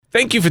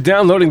Thank you for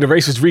downloading the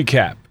Racers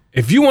Recap.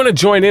 If you want to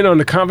join in on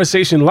the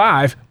conversation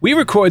live, we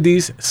record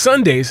these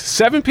Sundays,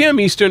 7 p.m.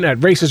 Eastern at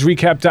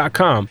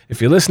racersrecap.com.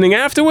 If you're listening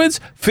afterwards,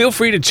 feel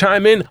free to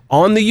chime in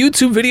on the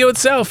YouTube video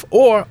itself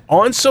or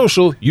on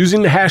social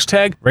using the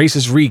hashtag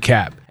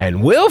RacersRecap.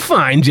 And we'll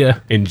find you.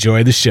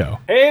 Enjoy the show.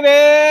 Hey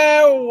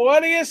there,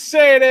 what do you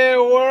say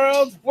there,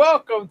 world?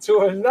 Welcome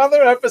to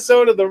another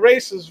episode of the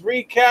Racers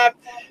Recap,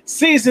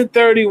 Season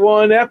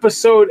 31,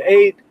 Episode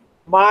 8.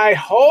 My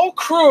whole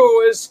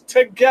crew is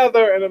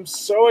together, and I'm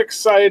so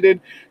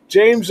excited.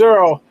 James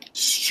Earl,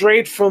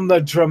 straight from the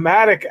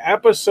dramatic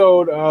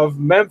episode of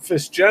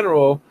Memphis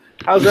General.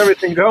 How's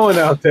everything going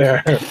out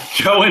there?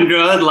 Going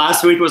good.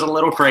 Last week was a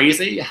little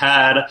crazy.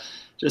 Had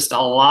just a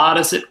lot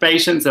of sick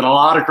patients and a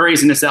lot of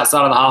craziness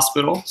outside of the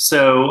hospital.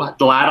 So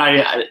glad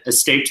I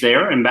escaped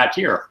there and back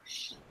here.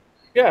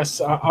 Yes,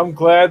 I'm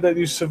glad that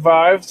you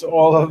survived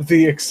all of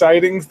the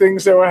exciting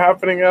things that were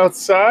happening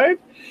outside.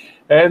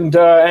 And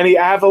any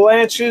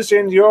avalanches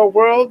in your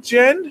world,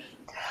 Jen?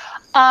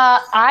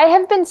 I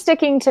have been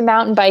sticking to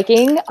mountain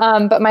biking,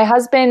 but my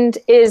husband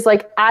is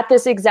like at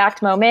this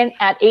exact moment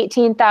at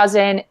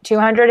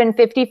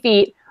 18,250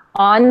 feet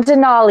on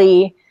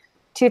Denali,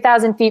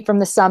 2,000 feet from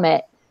the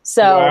summit.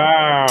 So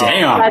wow.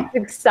 Damn. That's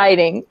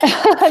exciting.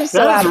 I'm so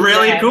That's happy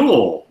really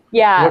cool.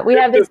 Yeah, we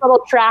have this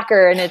little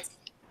tracker, and it's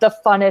the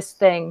funnest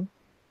thing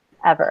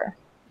ever.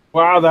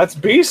 Wow, that's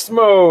beast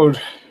mode.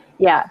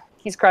 Yeah,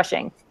 he's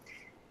crushing.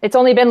 It's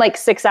only been like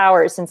 6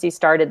 hours since he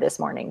started this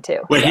morning, too.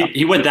 Wait, so.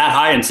 he went that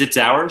high in 6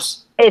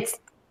 hours? It's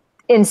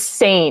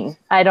insane.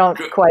 I don't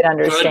quite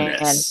understand.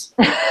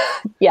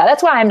 Yeah,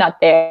 that's why I'm not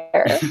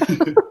there.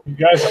 You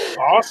guys are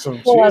awesome.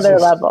 Whole other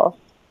level.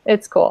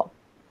 It's cool.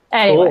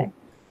 Anyway.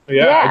 Cool.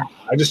 Yeah.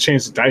 I just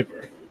changed the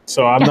diaper.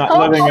 So I'm not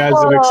living as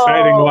an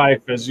exciting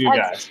life as you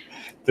guys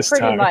this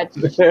pretty time. Much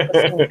the same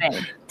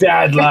thing.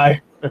 Dad life.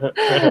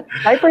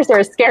 Diapers are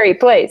a scary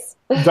place.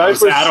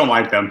 Diapers, I don't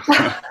like them.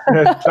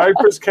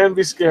 Diapers can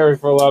be scary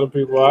for a lot of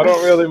people. I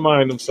don't really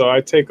mind them, so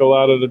I take a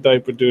lot of the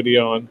diaper duty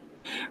on.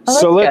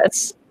 So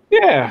let's,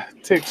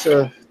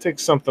 take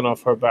something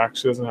off her back.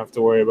 She doesn't have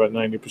to worry about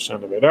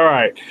 90% of it. All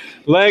right,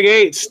 leg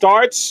 8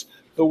 starts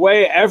the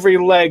way every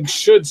leg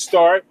should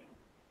start.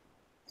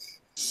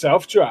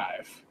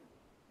 Self-drive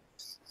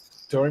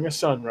during a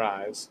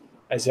sunrise.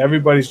 As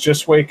everybody's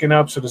just waking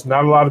up, so there's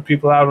not a lot of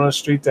people out on the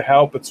street to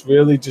help. It's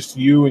really just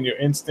you and your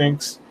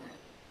instincts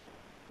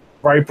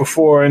right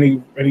before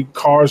any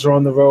cars are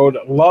on the road.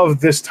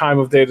 Love this time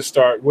of day to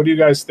start. What do you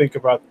guys think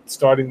about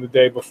starting the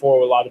day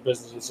before a lot of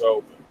businesses are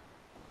open?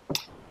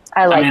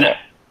 I like it.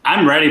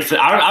 I'm ready for.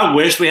 I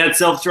wish we had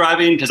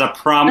self-driving because I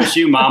promise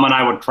you, Mom and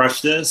I would crush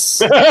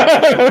this. Give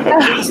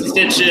us a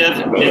stitch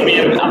shift.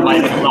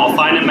 I'll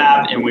find a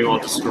map and we will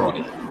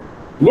destroy it.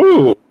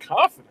 Ooh,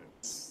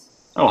 confidence.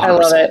 Oh, 100%. I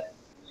love it.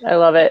 I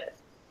love it.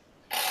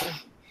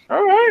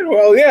 All right.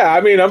 Well, yeah.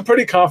 I mean, I'm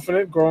pretty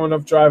confident growing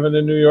up driving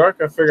in New York.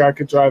 I figure I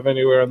could drive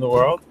anywhere in the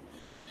world.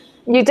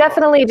 You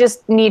definitely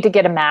just need to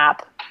get a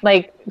map.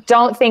 Like,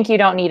 don't think you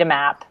don't need a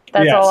map.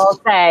 That's all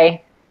I'll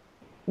say.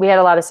 We had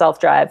a lot of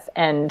self-drive,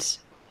 and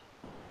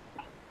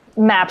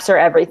maps are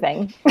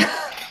everything.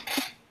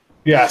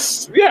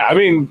 Yes. Yeah. I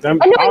mean, and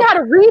knowing how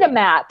to read a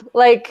map.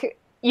 Like,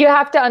 you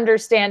have to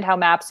understand how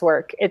maps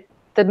work.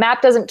 The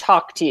map doesn't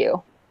talk to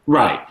you.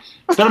 Right.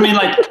 But I mean,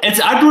 like,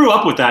 I grew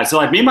up with that. So,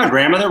 like, me and my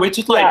grandmother, we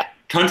took, like,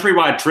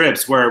 countrywide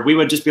trips where we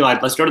would just be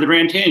like, let's go to the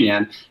Grand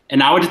Canyon.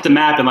 And I would get the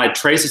map and, like,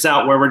 trace us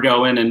out where we're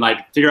going and,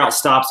 like, figure out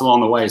stops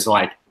along the way. So,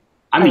 like,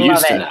 I'm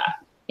used to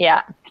that.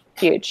 Yeah.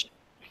 Huge.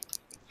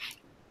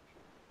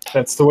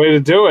 That's the way to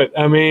do it.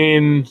 I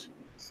mean,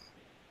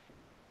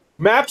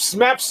 maps,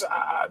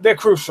 they're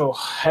crucial.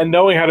 And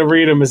knowing how to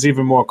read them is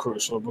even more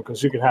crucial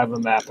because you can have a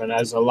map. And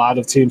as a lot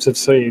of teams have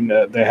seen,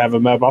 they have a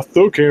map. I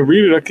still can't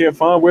read it. I can't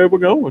find where we're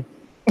going.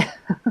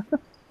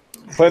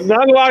 But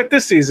not a lot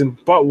this season.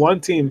 But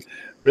one team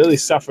really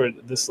suffered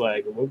this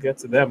leg. We'll get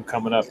to them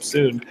coming up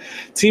soon.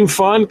 Team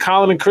Fun,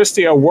 Colin and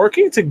Christy are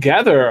working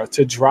together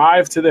to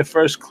drive to their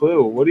first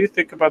clue. What do you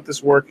think about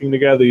this working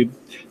together?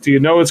 Do you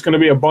know it's going to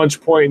be a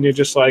bunch point and you're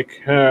just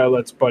like,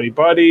 let's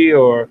buddy,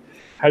 or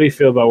how do you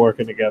feel about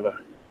working together?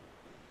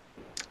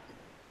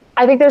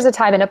 I think there's a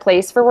time and a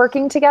place for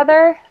working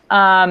together.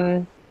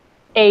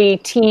 A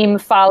team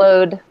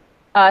followed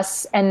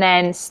us and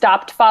then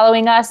stopped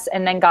following us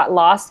and then got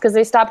lost because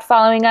they stopped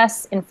following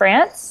us in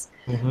France.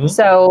 Mm-hmm.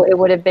 So it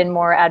would have been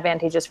more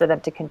advantageous for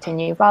them to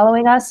continue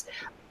following us.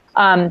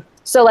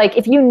 So like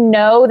if you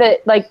know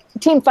that like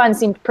Team Fun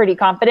seemed pretty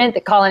confident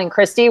that Colin and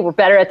Christy were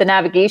better at the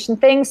navigation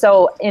thing.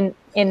 So in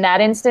that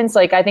instance,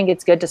 like I think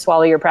it's good to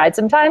swallow your pride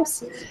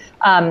sometimes,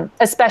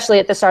 especially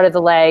at the start of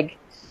the leg,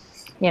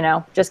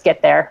 just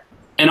get there.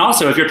 And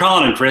also, if you're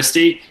Colin and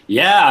Christy,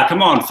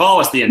 come on,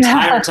 follow us the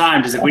entire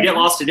time. Because if we get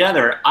lost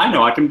together, I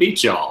know I can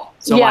beat y'all.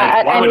 So,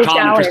 why would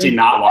Colin and Christy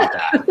not want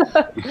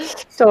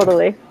that?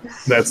 Totally.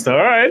 That's all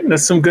right.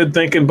 There's some good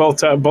thinking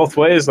both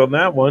ways on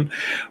that one.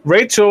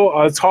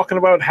 Rachel, talking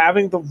about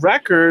having the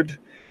record.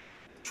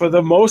 for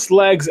the most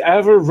legs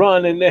ever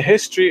run in the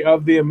history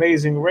of the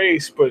Amazing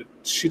Race, but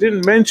she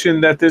didn't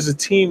mention that there's a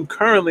team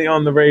currently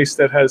on the race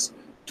that has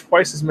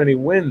twice as many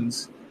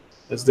wins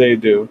as they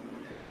do.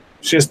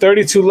 She has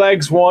 32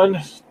 legs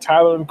won.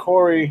 Tyler and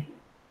Corey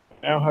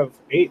now have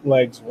 8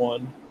 legs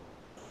won.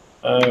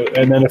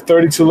 And then if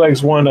 32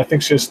 legs won, I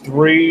think she has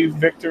 3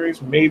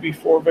 victories, maybe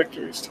 4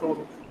 victories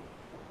total.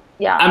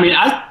 Yeah. I mean,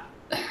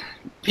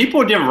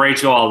 people give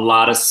Rachel a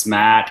lot of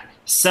smack.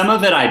 Some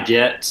of it I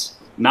get,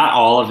 not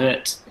all of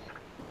it.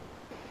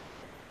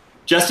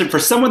 Justin, for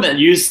someone that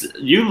you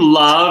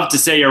love to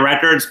say your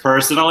records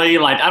personally,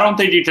 like I don't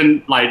think you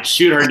can like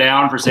shoot her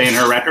down for saying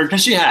her record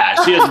because she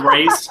has. She has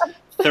raced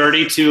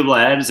 32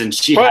 legs, and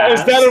she has.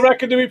 Is that a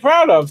record to be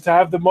proud of, to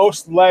have the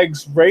most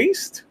legs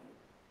raced?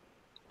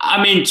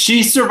 I mean,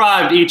 she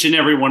survived each and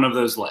every one of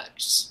those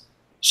legs.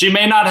 She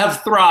may not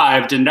have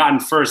thrived and gotten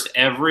first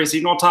every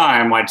single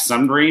time like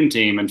some dream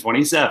team in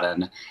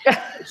 27.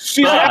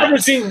 She's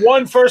averaging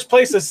 1 first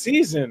place a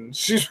season.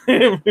 She's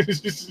been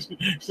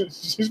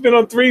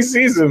on 3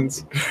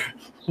 seasons.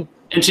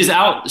 And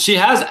she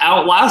has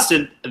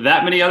outlasted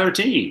that many other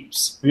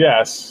teams.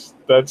 Yes,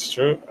 that's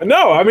true.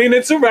 No, I mean,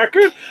 it's a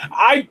record.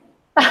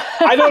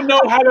 I don't know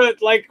how to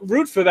like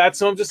root for that,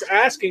 so I'm just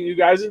asking you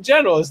guys in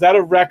general. Is that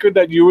a record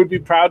that you would be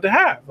proud to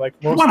have? Like,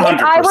 most 100%.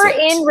 If I were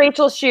in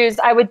Rachel's shoes,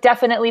 I would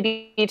definitely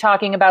be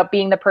talking about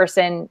being the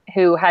person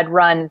who had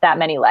run that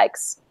many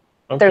legs.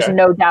 Okay. There's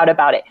no doubt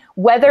about it.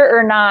 Whether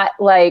or not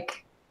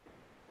like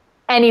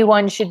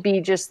anyone should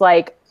be just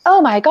like, oh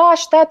my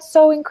gosh, that's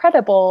so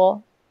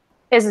incredible,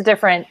 is a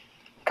different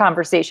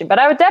conversation. But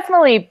I would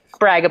definitely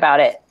brag about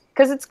it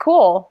because it's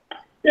cool.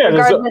 Yeah,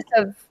 regardless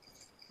of.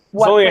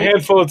 There's only a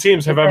handful of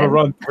teams have ever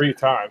run 3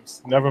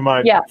 times. Never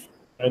mind. Yeah.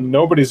 And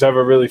nobody's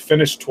ever really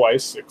finished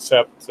twice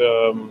except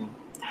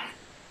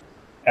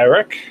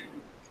Eric.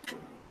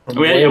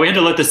 We had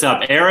to look this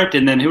up. Eric,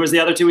 and then who was the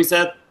other 2 we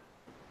said?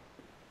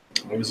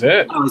 That was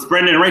it. Oh, it was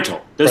Brendan and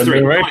Rachel. Those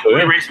Brendan 3. and Rachel,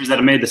 yeah. Racers that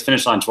have made this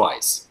finish line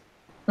twice.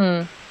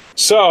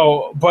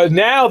 So, but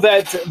now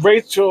that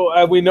Rachel,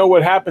 we know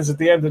what happens at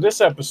the end of this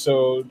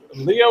episode,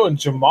 Leo and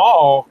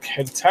Jamal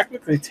can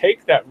technically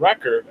take that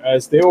record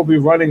as they will be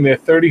running their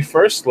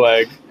 31st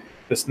leg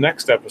this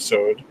next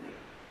episode.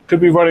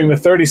 Could be running the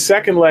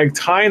 32nd leg,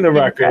 tying the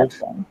record,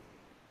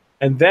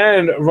 and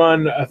then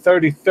run a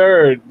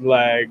 33rd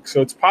leg.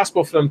 So it's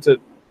possible for them to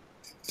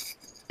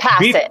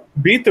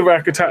beat the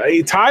record.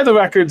 Tie the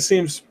record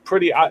seems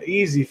pretty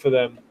easy for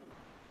them.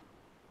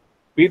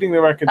 Beating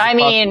the record. I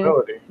mean,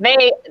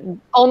 they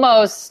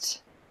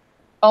almost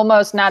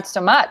not so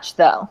much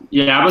though.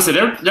 Yeah, I would say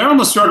they're on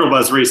the struggle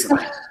bus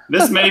recently.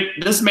 This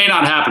may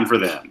not happen for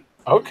them.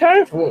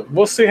 Okay,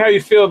 we'll see how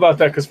you feel about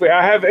that because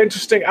I have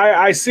interesting.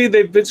 I see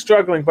they've been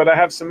struggling, but I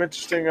have some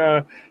interesting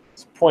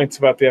points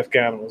about the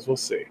Afghanimals. We'll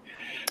see.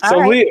 So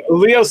right.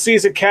 Leo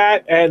sees a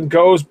cat and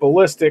goes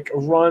ballistic,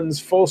 runs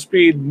full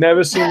speed.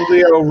 Never seen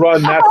Leo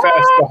run that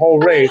fast the whole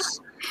race.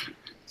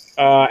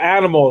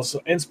 Animals,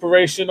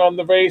 inspiration on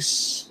the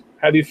race.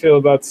 How do you feel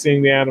about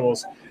seeing the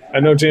animals? I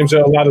know, James,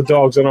 there are a lot of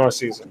dogs in our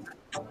season.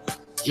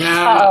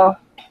 Yeah.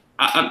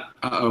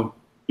 Uh-oh.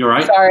 You all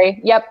right? Sorry.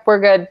 Yep,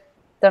 we're good.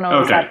 Don't know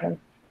what's happening.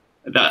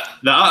 The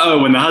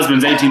uh-oh when the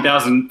husband's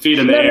 18,000 feet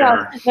in the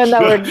air. No,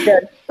 we're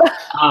good.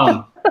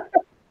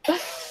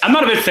 I'm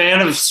not a big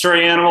fan of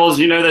stray animals.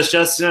 You know this,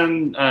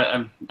 Justin.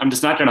 I'm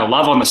just not going to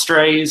love on the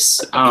strays.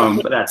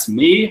 But that's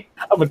me.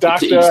 I'm a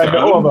doctor.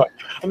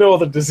 I know all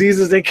the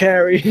diseases they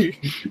carry.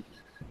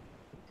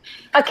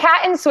 A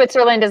cat in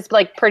Switzerland is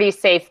like pretty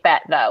safe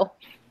bet though.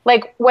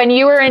 Like when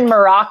you were in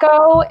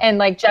Morocco and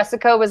like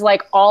Jessica was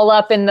like all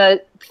up in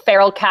the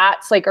feral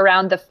cats like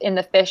around in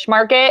the fish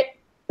market.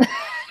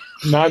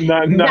 Not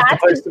the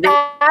place to be.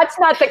 That's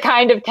not the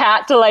kind of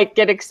cat to like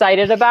get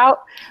excited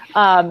about.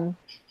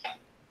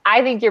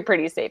 I think you're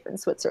pretty safe in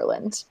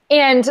Switzerland.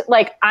 And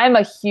like, I'm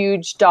a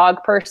huge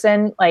dog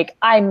person. Like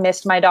I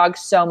missed my dog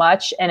so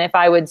much. And if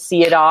I would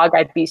see a dog,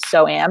 I'd be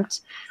so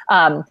amped.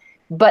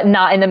 But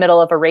not in the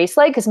middle of a race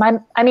leg. Cause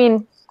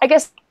I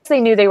guess they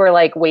knew they were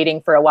like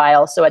waiting for a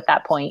while. So at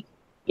that point,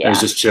 yeah. It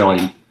was just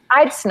chilling.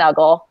 I'd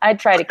snuggle.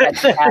 I'd try to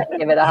catch the cat and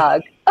give it a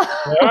hug. All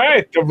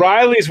right. The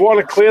Rileys want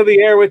to clear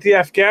the air with the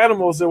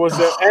Afghanimals. Was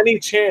there any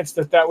chance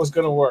that was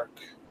going to work?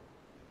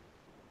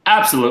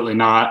 Absolutely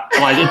not.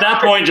 Like at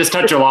that point, just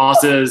cut your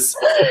losses.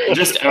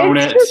 Just own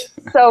it.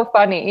 So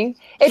funny.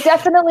 It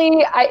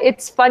definitely.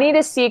 It's funny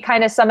to see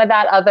kind of some of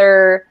that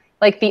other,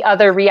 like the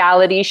other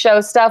reality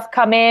show stuff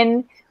come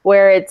in,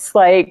 where it's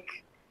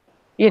like,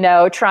 you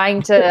know,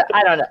 trying to.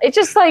 I don't know. It's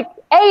just like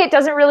A, it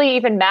doesn't really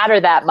even matter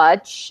that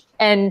much,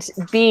 and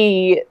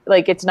B,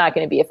 like it's not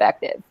going to be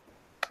effective.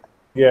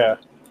 Yeah.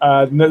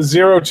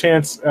 Zero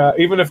chance.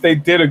 Even if they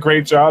did a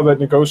great job at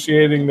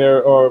negotiating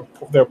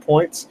their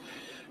points.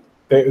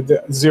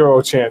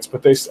 Zero chance,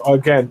 but they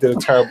again did a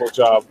terrible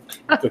job.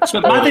 But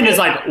my thing is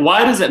like,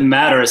 why does it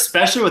matter,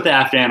 especially with the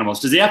Afghanimals?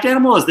 Because the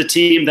Afghanimal is the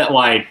team that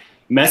like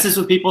messes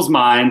with people's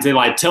minds. They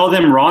like tell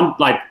them wrong,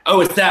 like, oh,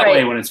 it's that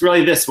way when it's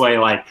really this way.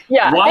 Like,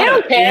 why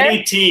on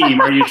any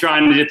team are you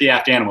trying to get the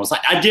aft animals?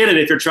 Like, I get it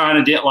if you're trying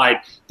to get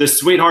like the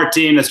sweetheart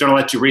team that's going to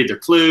let you read their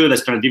clue,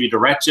 that's going to give you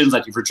directions.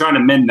 Like, if you're trying to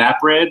mend that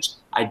bridge,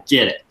 I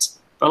get it.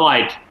 But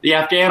like the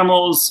aft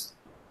animals,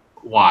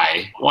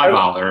 why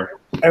bother?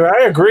 And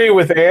I agree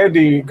with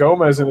Andy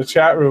Gomez in the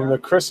chat room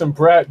that Chris and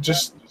Brett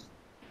just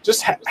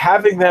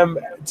having them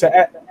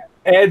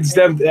adds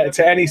them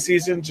to any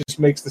season just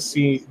makes the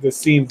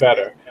scene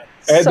better.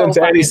 Add them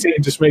to any scene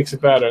just makes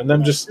it better, and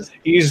them just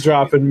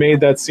eavesdropping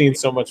made that scene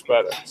so much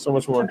better, so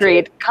much more.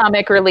 Agreed. Enjoyable.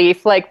 Comic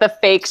relief, like the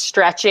fake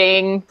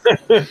stretching.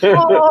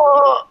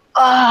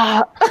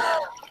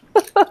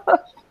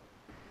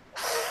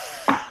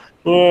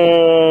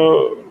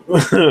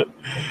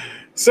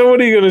 So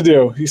what are you going to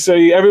do? You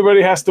say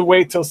everybody has to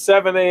wait till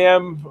 7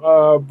 a.m.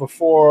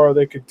 Before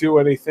they could do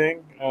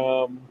anything.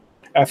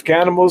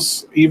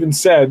 Afghanimals even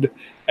said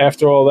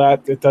after all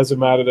that, it doesn't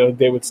matter that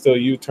they would still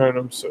U-turn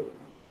them. So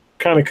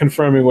kind of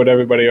confirming what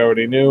everybody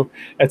already knew.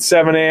 At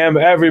 7 a.m.,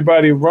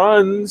 everybody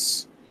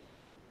runs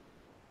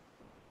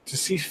to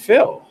see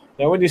Phil.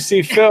 Now, when you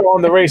see Phil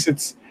on the race,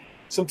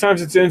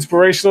 sometimes it's an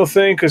inspirational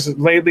thing because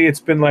lately it's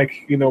been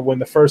like, when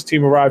the first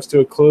team arrives to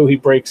a clue, he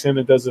breaks in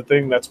and does a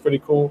thing. That's pretty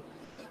cool.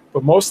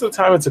 But most of the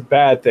time, it's a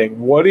bad thing.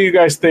 What are you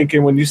guys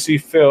thinking when you see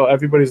Phil?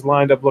 Everybody's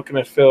lined up looking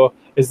at Phil.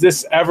 Is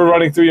this ever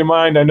running through your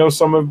mind? I know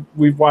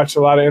we've watched a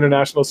lot of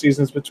international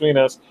seasons between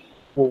us.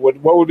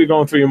 What would be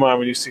going through your mind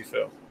when you see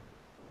Phil?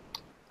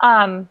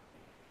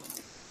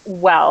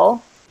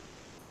 Well,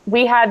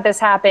 we had this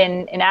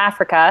happen in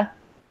Africa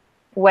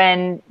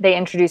when they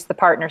introduced the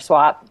partner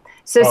swap.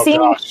 So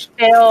seeing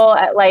Phil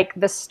at like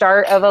the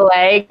start of a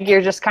leg,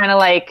 you're just kind of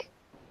like,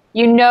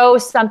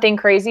 something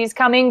crazy is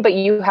coming, but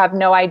you have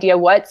no idea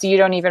what, so you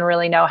don't even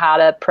really know how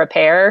to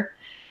prepare.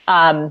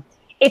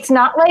 It's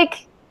not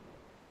like,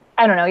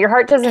 I don't know, your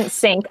heart doesn't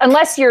sink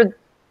unless you're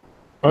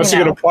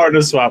get a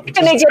partner swap. And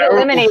they get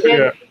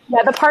eliminated.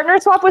 Yeah, the partner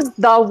swap was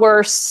the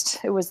worst.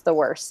 It was the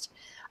worst.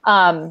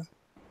 But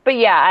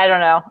yeah, I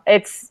don't know.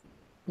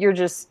 You're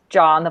just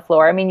jaw on the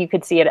floor. I mean, you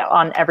could see it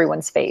on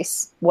everyone's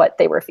face, what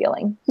they were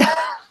feeling. Yeah,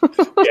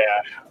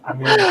 I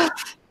mean...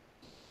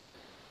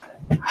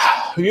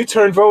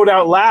 U-turn vote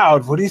out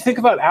loud. What do you think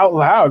about out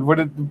loud? Would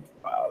it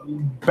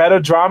better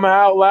drama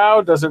out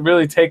loud? Does it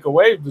really take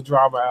away the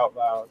drama out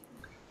loud?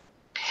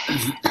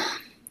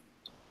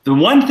 The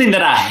one thing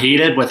that I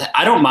hated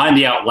I don't mind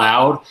the out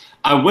loud.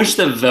 I wish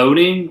the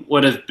voting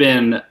would have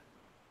been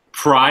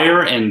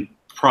prior and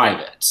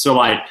private. So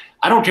like,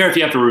 I don't care if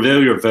you have to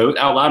reveal your vote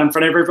out loud in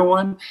front of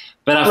everyone,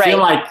 but I feel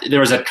like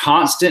there was a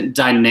constant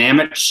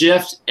dynamic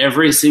shift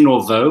every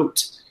single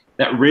vote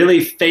that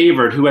really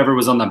favored whoever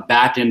was on the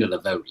back end of the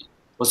voting.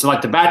 Well, so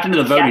like the back end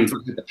of the voting is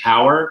the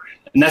power,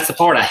 and that's the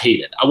part I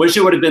hated. I wish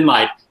it would have been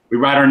like we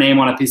write our name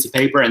on a piece of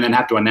paper and then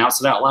have to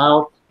announce it out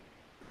loud.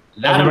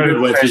 That I'm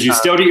good with because you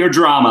still get your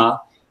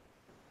drama,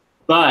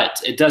 but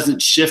it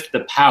doesn't shift the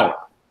power.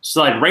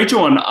 So like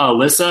Rachel and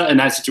Alyssa in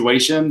that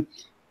situation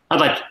had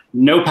like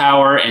no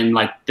power and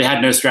like they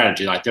had no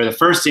strategy. Like they're the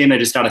first team, they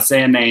just got to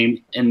say a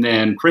name, and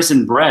then Chris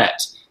and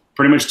Brett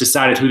pretty much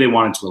decided who they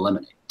wanted to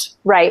eliminate.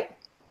 Right.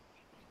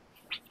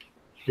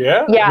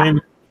 Yeah. I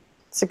mean,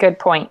 it's a good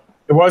point.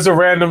 It was a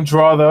random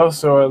draw, though,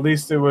 so at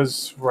least it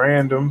was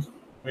random.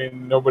 I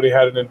mean, nobody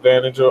had an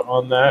advantage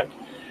on that.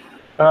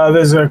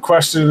 There's a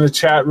question in the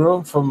chat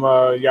room from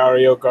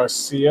Yario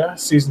Garcia.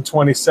 Season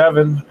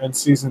 27 and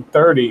Season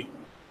 30,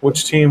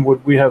 which team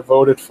would we have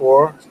voted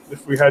for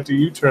if we had to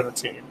U-turn a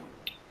team?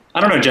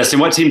 I don't know, Justin.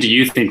 What team do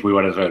you think we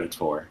would have voted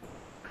for?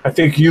 I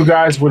think you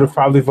guys would have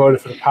probably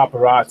voted for the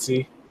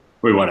paparazzi.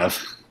 We would have.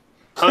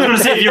 I was going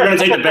to say if you were going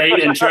to take the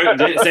bait and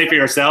say for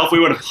yourself, we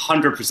would have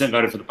 100%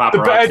 voted for the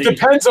paparazzi. It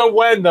depends on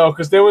when, though,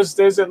 because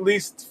there's at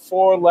least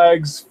 4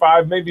 legs,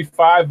 5, maybe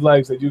 5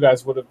 legs that you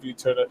guys would have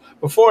U-turned.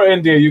 Before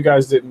India, you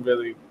guys didn't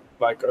really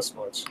like us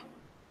much.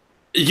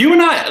 You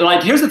and I,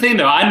 like, here's the thing,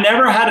 though. I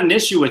never had an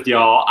issue with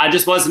y'all. I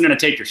just wasn't going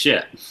to take your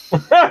shit.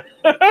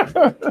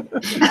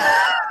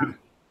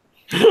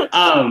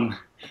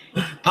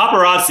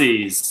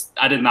 Paparazzis,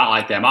 I did not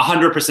like them.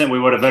 100% we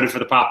would have voted for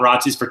the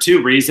paparazzis for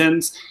 2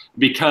 reasons.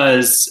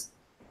 Because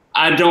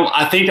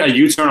I think a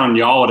U-turn on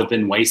y'all would have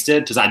been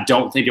wasted because I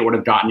don't think it would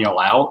have gotten y'all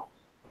out.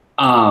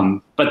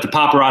 But the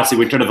paparazzi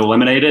we could have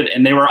eliminated,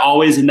 and they were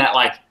always in that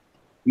like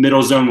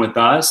middle zone with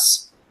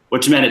us,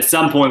 which meant at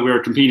some point we were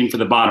competing for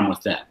the bottom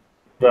with them.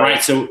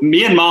 Right? So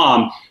me and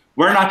Mom,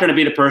 we're not going to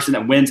be the person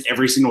that wins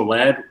every single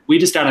leg. We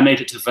just got to make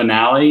it to the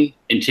finale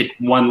and kick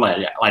one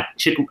leg, like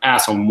kick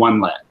ass on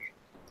one leg.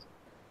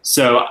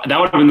 So that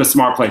would have been the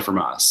smart play from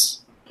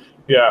us.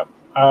 Yeah.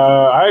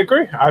 I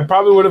agree. I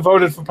probably would have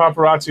voted for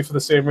paparazzi for the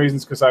same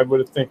reasons because I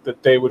would have think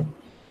that they would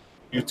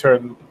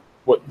U-turn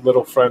what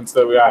little friends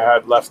that I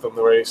had left on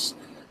the race.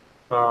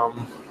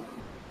 And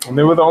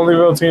they were the only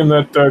real team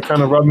that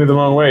kind of rubbed me the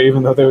wrong way,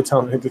 even though they were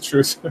telling me the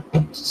truth.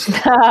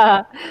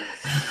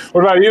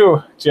 What about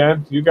you,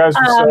 Jen? You guys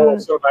were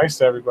so nice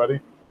to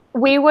everybody.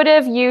 We would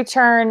have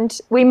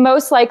U-turned. We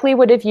most likely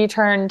would have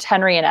U-turned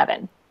Henry and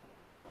Evan.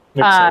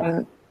 Makes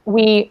sense.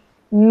 We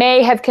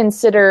may have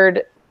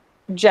considered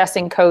Jess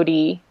and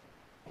Cody,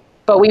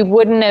 but we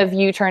wouldn't have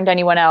U-turned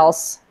anyone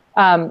else.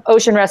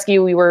 Ocean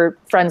Rescue, we were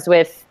friends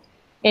with.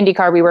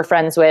 IndyCar, we were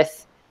friends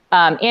with.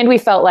 And we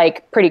felt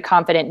like pretty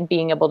confident in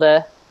being able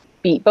to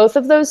beat both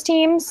of those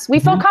teams. We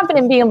felt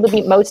confident in being able to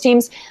beat most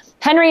teams.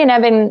 Henry and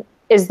Evan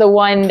is the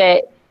one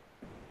that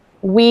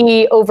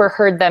we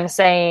overheard them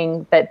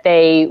saying that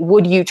they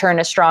would U-turn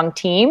a strong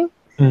team.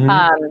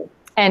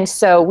 And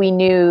so we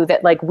knew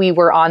that like we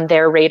were on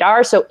their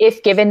radar. So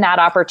if given that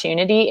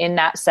opportunity in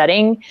that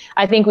setting,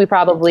 I think we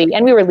probably,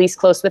 and we were least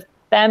close with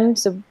them,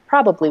 so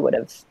probably would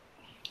have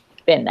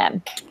been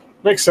them.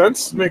 Makes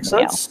sense.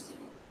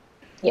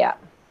 Yeah.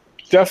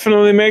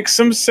 Definitely makes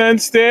some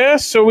sense there.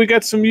 So we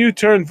got some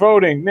U-turn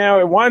voting. Now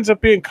it winds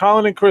up being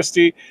Colin and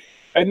Christy,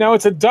 and now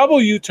it's a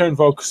double U-turn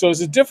vote. So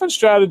it's a different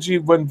strategy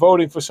when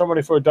voting for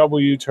somebody for a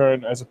double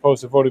U-turn as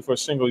opposed to voting for a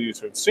single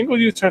U-turn. Single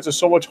U-turns are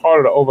so much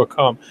harder to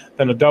overcome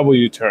than a double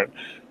U-turn.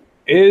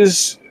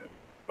 Is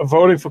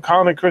voting for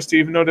Colin and Christy,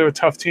 even though they're a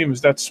tough team,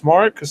 is that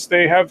smart? Because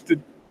they have the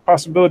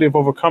possibility of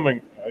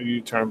overcoming a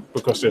U-turn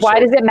because they're Why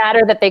does it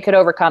matter that they could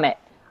overcome it?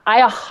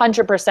 I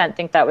 100%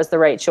 think that was the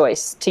right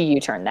choice to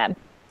U-turn them.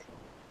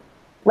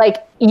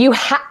 Like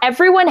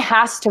everyone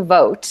has to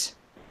vote.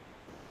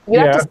 You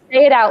have to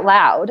say it out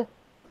loud.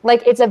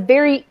 Like it's a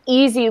very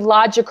easy,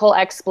 logical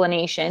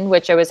explanation,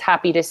 which I was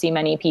happy to see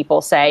many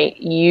people say,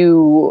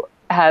 you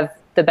have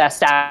the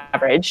best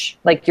average.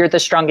 Like you're the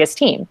strongest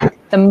team,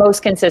 the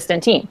most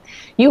consistent team.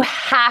 You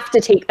have to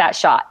take that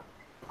shot.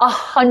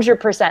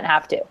 100%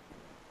 have to.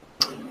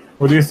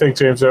 What do you think,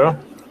 James Earl?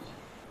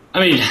 I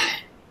mean,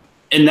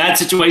 in that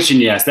situation,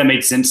 yes, that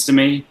makes sense to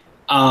me.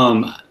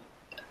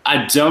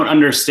 I don't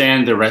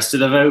understand the rest of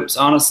the votes,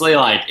 honestly.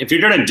 Like, if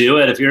you're going to do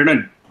it, if you're going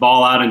to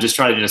ball out and just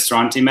try to get a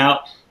strong team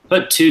out,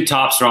 put two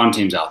top strong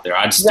teams out there.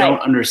 I just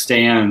don't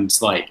understand,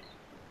 like,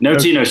 no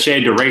tea, no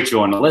shade to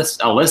Rachel and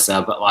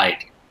Alyssa, but,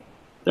 like,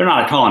 they're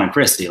not a Colin and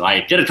Christy.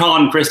 Like, get a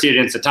Colin and Christy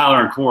against a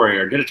Tyler and Corey,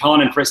 or get a Colin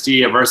and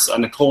Christy versus a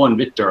Nicole and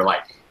Victor,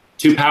 like,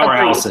 two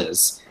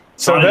powerhouses.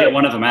 So to get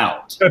one of them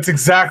out. That's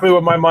exactly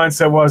what my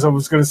mindset was. I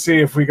was going to see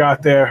if we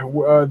got there.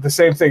 The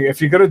same thing.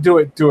 If you're going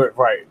to do it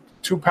right.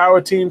 Two power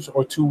teams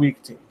or two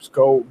weak teams.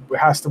 It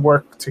has to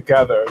work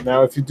together.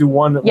 Now, if you do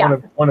one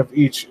of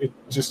each,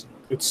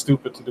 it's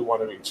stupid to do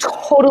one of each.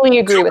 Totally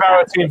agree with that. Two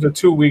power teams or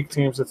two weak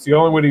teams. It's the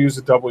only way to use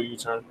a double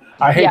U-turn.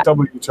 I hate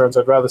double U-turns.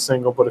 I'd rather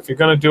single. But if you're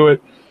going to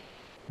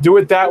do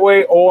it that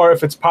way. Or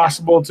if it's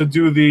possible to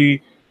do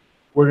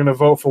we're going to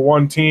vote for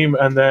one team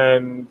and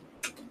then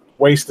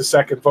waste the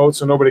second vote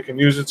so nobody can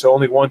use it. So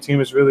only one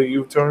team is really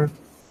U-turn.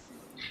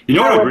 You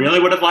know what I really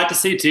would have liked to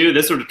see too?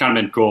 This would have kind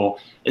of been cool.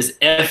 Is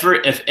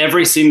if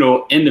every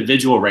single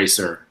individual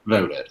racer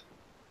voted.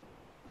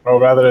 Oh,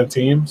 rather than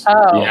teams?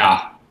 Oh.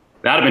 Yeah.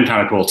 That'd have been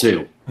kind of cool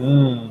too.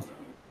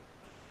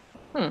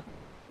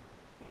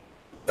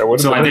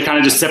 So like they kind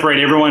of just separate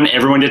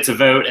everyone gets a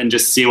vote and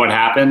just see what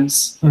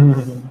happens.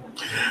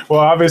 Well,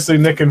 obviously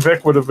Nick and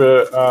Vic would have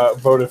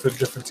voted for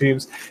different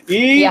teams.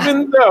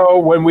 Even though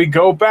when we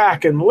go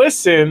back and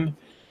listen,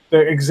 the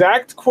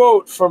exact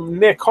quote from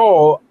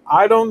Nicole,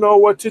 I don't know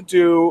what to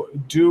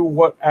do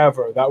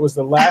whatever. That was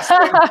the last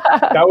thing.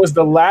 That was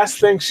the last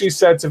thing she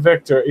said to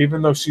Victor,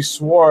 even though she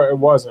swore it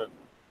wasn't.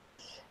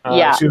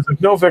 She was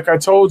like, no, Vic, I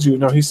told you.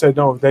 No, he said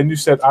no. Then you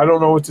said, I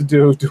don't know what to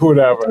do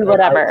whatever. Do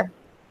whatever.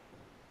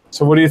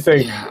 So what do you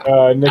think,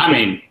 Nick? I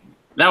mean,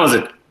 that was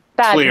a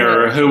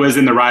clear who was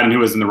in the right and who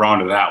was in the wrong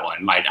to that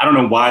one. Like, I don't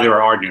know why they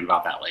were arguing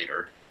about that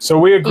later. So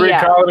we agree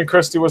Colin and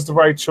Christy was the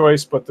right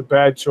choice, but the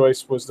bad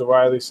choice was the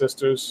Riley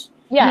sisters.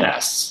 Yeah.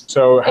 Yes.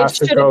 So it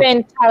should have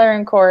been Tyler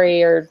and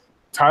Corey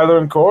Tyler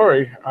and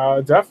Corey,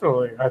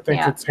 definitely. I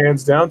think it's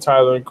hands down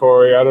Tyler and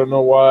Corey. I don't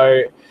know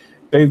why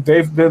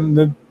they've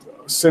been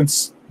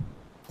since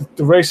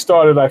the race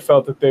started. I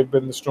felt that they've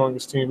been the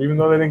strongest team, even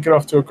though they didn't get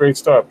off to a great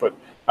start. But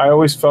I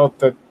always felt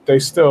that they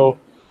still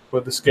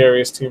were the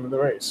scariest team in the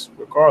race,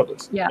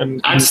 regardless. Yeah.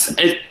 And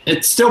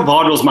it still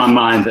boggles my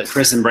mind that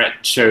Chris and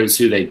Brett chose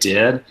who they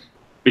did,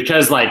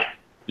 because like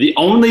the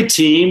only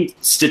team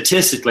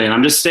statistically, and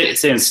I'm just saying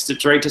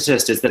straight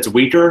statistics, that's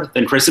weaker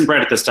than Chris and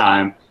Brett at this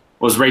time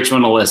was Rachel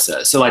and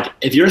Alyssa. So like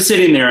if you're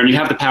sitting there and you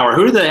have the power,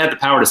 who do they have the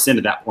power to send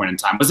at that point in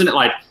time? Wasn't it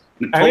like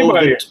Nicole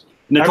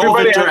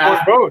Victor,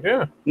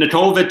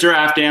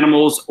 After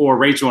Animals, or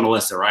Rachel and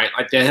Alyssa, right?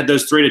 Like they had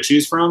those three to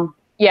choose from?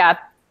 Yeah.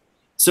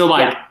 So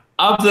like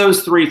of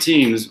those three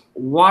teams,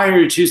 why are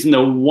you choosing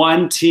the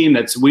one team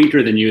that's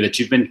weaker than you that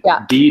you've been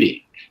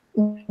beating?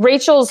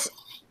 Rachel's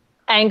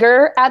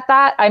anger at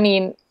that, I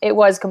mean, it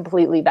was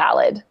completely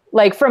valid.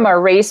 Like from a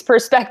race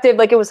perspective,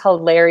 like it was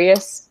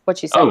hilarious what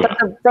she said.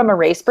 But from a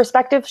race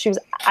perspective, she was,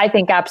 I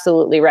think,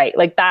 absolutely right.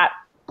 Like that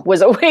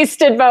was a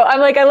wasted vote.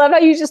 I'm like, I love how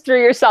you just threw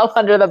yourself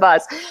under the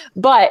bus.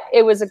 But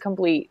it was a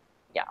complete,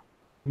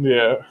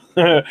 Yeah.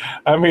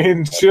 I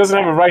mean, she doesn't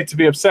have a right to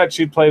be upset.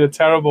 She played a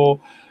terrible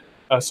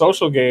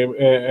social game.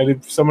 And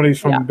if somebody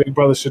from Big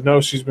Brother should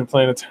know, she's been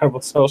playing a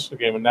terrible social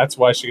game. And that's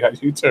why she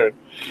got U-turned.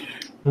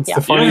 That's Yeah.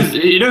 the funny.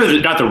 You know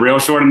who's not the real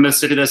short in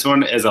Mississippi? This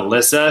one is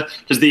Alyssa,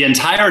 because the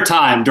entire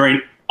time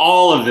during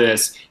all of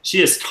this,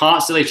 she is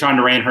constantly trying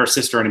to rein her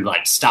sister in and be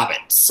like, "Stop it!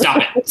 Stop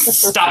it!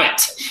 Stop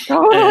it!"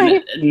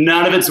 Totally. And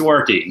none of it's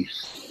working.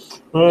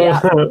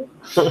 Yeah.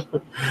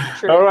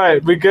 All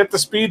right, we get the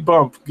speed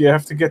bump. You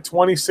have to get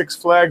 26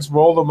 flags,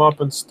 roll them up,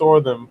 and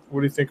store them.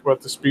 What do you think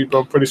about the speed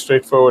bump? Pretty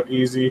straightforward,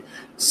 easy.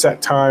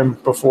 Set time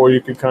before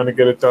you can kind of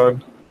get it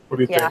done. What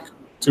do you Yeah. think?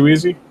 Too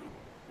easy?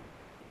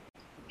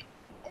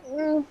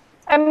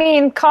 I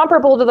mean,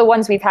 comparable to the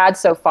ones we've had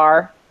so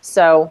far.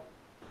 So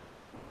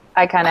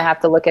I kind of have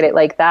to look at it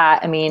like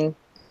that. I mean,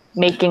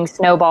 making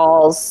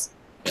snowballs,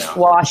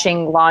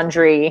 washing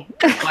laundry,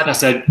 Like I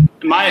said,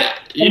 my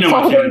folding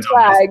feelings on this.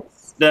 flags.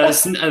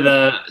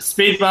 The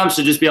speed bump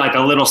should just be like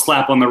a little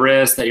slap on the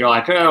wrist that you're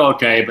like, oh,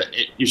 okay, but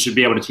you should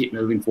be able to keep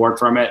moving forward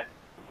from it.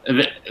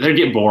 They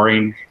get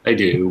boring. They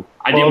do.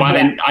 I get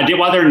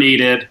why they're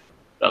needed,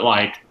 but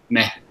like,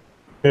 meh.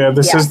 Yeah,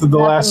 this is the not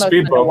last most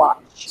speed fun to bump. watch.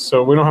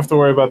 So we don't have to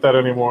worry about that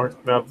anymore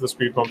now that the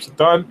speed bumps are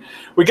done.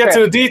 We get to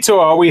Sure. the detour.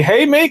 Are we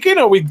haymaking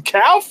or are we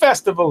cow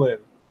festivaling?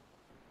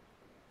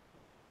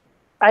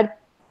 I'd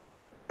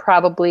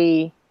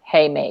probably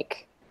haymak.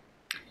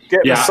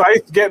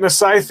 Getting a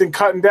scythe and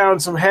cutting down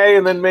some hay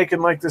and then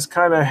making like this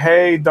kind of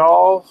hay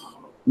doll.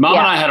 Mom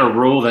and Yeah. I had a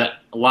rule that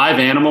live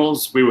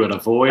animals we would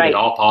avoid Right. at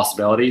all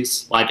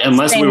possibilities. Like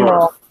unless Same we were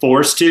rule.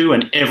 forced to,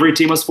 and every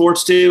team was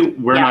forced to,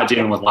 we're Yeah. not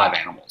dealing with live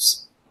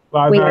animals.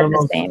 Live We were the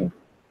animals, same.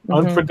 Mhm.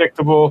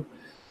 unpredictable.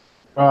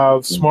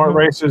 Smart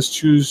racers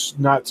choose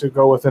not to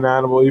go with an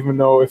animal, even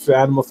though if the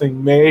animal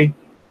thing may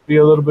be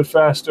a little bit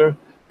faster.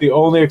 The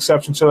only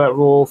exception to that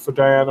rule for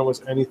Diana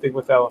was anything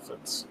with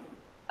elephants.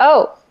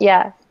 Oh,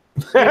 yeah.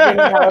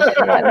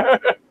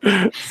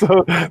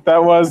 So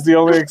that was the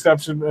only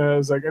exception. It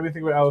was like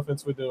anything with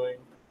elephants we're doing.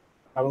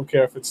 I don't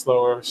care if it's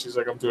slower. She's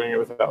like, I'm doing it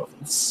with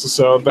elephants.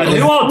 So But that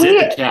who was all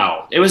did the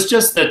cow? It was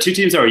just the two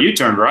teams that were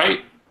U-turned, right?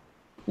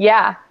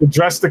 Yeah.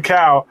 dress the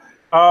cow.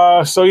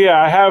 So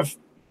yeah, I have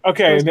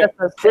okay. It was just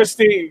those two.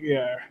 Christy,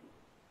 yeah,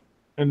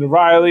 and the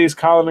Rileys,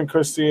 Colin and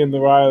Christy, and the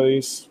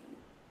Rileys.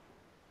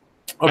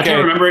 I Okay,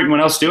 can't remember anyone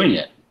else doing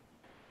it.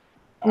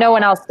 No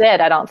one else did,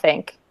 I don't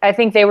think. I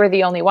think they were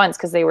the only ones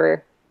because they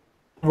were.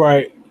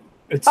 right.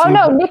 It's Oh,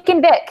 no, Nick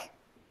and Vic.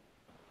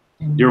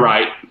 You're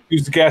right.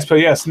 Use the gas pedal.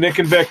 Yes, Nick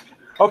and Vic.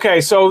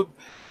 Okay, so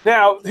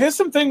now here's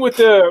something with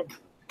the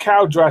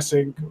cow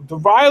dressing. The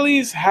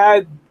Rileys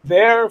had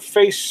their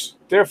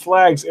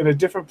flags in a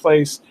different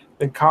place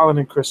than Colin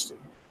and Christy,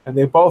 and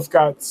they both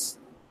got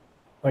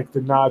like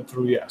the nod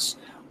through yes.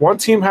 One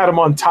team had them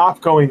on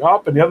top going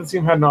up, and the other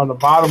team had them on the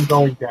bottom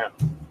going down.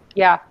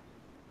 Yeah.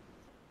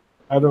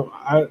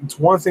 It's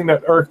one thing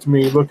that irked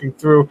me looking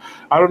through.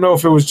 I don't know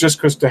if it was just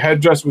because the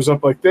headdress was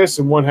up like this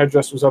and one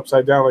headdress was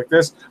upside down like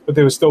this, but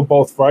they were still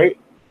both right.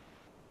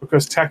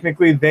 Because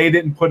technically they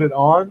didn't put it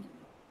on.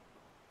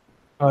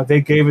 They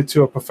gave it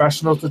to a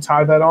professional to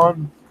tie that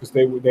on because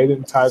they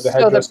didn't tie the So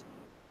headdress. the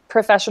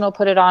professional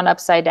put it on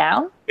upside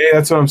down? Yeah,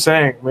 that's what I'm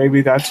saying.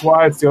 Maybe that's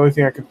why. It's the only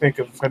thing I can think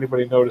of if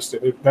anybody noticed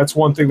it. That's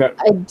one thing that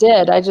I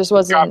did. I just got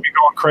wasn't. me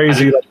going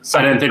crazy.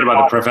 I didn't think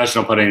about the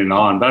professional putting it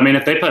on, but I mean,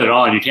 if they put it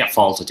on, you can't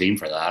fault a team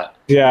for that.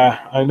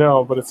 Yeah, I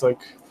know, but it's like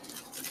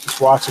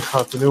just watching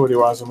continuity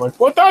wise. I'm like,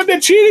 what? They're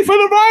cheating for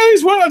the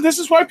Rileys? What? This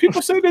is why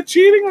people say they're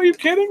cheating? Are you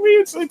kidding me?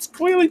 It's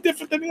clearly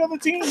different than the other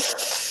team.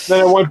 Then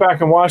I went back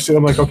and watched it.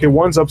 I'm like, okay,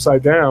 one's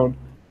upside down,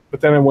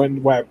 but then I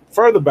went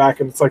further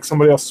back, and it's like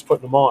somebody else is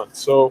putting them on.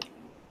 So,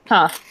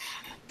 Huh.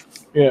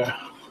 yeah.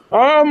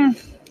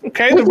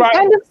 Okay. Which is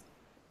kind of,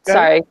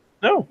 sorry.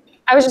 No.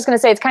 I was just going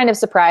to say it's kind of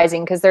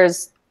surprising because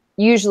there's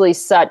usually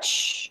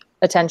such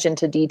attention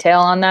to detail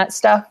on that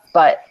stuff,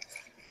 but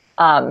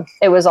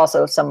it was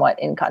also somewhat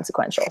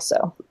inconsequential.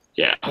 So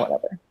Yeah.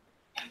 whatever.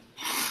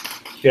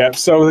 Yeah.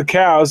 So the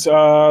cows, the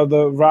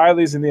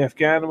Rileys and the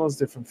Afghanimals,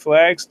 different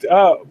flags. Did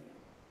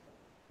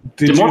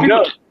Did you more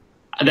know? people?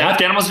 The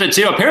Afghanimals did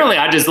too. Apparently,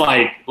 I just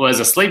was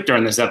asleep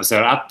during this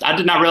episode. I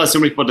did not realize so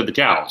many people did the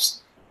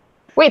cows.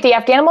 Wait, the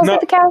Afghanimals No.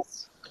 with the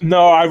cows?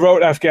 No, I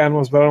wrote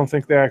Afghanimals, but I don't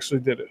think they actually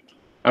did it.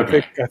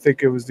 Okay. I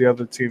think it was the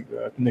other team,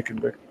 Nick and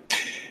Vic.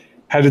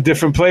 Had it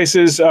different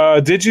places.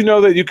 Did you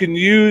know that you can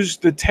use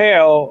the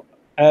tail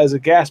as a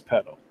gas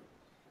pedal?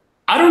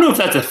 I don't know if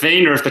that's a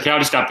thing or if the cow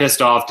just got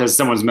pissed off because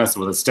someone's messing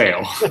with its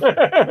tail.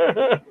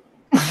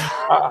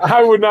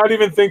 I would not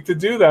even think to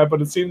do that,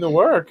 but it seemed to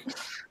work.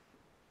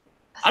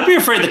 I'd be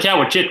afraid the cow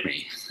would kick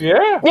me.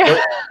 Yeah. Yeah.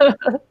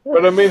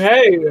 But I mean,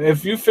 hey,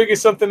 if you figure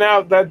something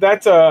out,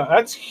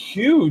 that's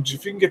huge.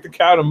 If you can get the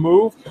cow to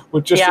move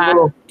with just Yeah.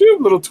 a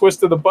little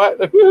twist of the butt,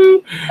 like,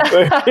 woohoo.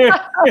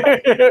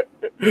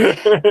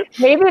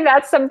 Maybe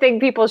that's something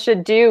people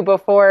should do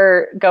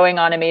before going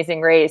on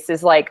Amazing Race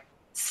is like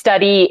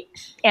study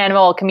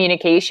animal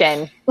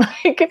communication,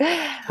 like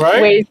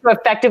Right? ways to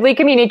effectively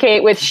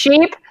communicate with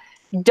sheep,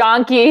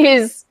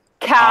 donkeys,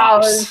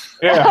 cows,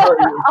 Yeah,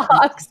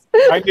 ox.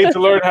 I need to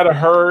learn how to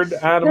herd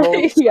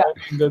animals. Yeah.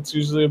 That's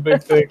usually a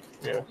big thing.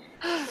 Yeah.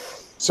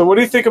 So what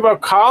do you think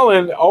about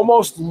Colin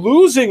almost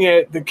losing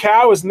it? The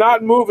cow is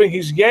not moving.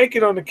 He's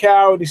yanking on the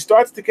cow, and he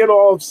starts to get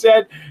all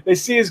upset. They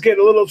see he's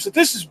getting a little upset.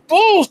 This is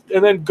bull,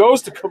 and then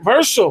goes to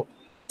commercial.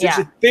 Did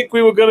you think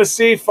we were going to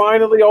see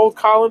finally old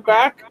Colin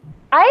back?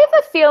 I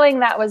have a feeling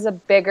that was a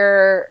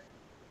bigger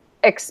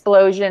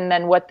explosion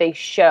than what they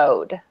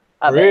showed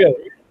of it.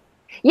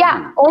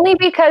 Yeah, only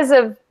because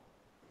of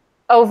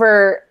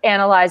over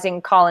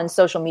analyzing Colin's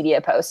social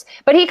media posts.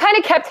 But he kind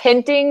of kept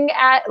hinting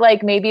at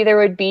like maybe there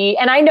would be,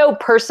 and I know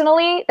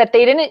personally that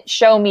they didn't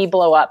show me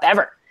blow up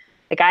ever.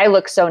 Like I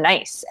look so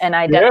nice, and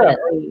I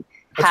definitely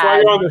That's why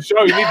you're on the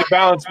show. You need to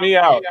balance me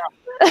out.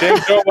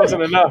 James Joe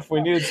wasn't enough.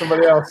 We needed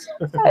somebody else.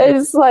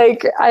 It's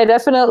like I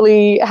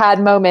definitely had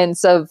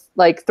moments of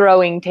like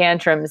throwing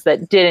tantrums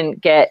that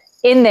didn't get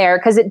in there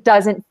because it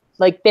doesn't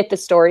like fit the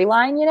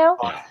storyline, you know?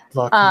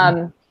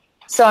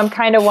 So I'm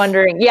kind of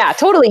wondering, yeah,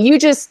 totally. You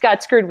just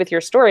got screwed with your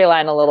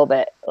storyline a little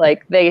bit.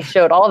 Like they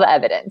showed all the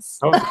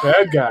evidence. I was a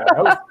bad guy.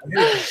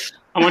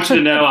 I want you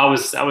to know I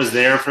was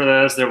there for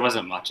this. There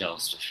wasn't much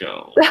else to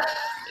show.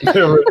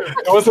 There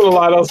wasn't a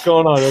lot else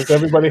going on. It was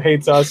everybody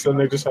hates us, and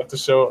they just have to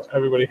show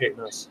everybody hating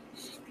us.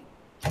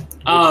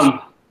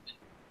 I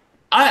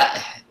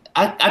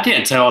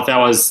can't tell if that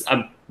was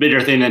a bigger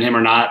thing than him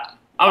or not.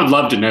 I would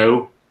love to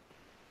know.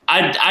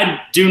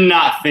 I do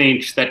not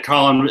think that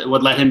Colin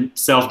would let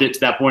himself get to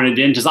that point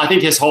again, because I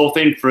think his whole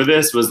thing for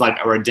this was like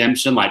a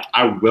redemption. Like,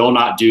 I will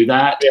not do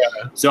that.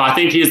 Yeah. So I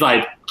think he's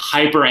like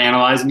hyper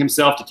analyzing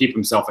himself to keep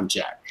himself in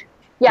check.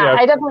 Yeah,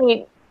 I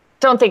definitely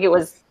don't think it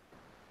was,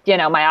 you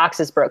know, my ox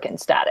is broken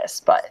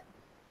status, but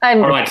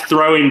or like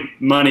throwing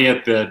money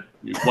at the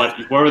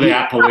where were they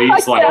at?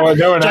 Police, like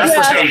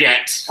just take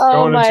it.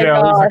 Oh going to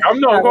jail. God. He's like, I'm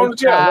going to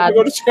jail. Let me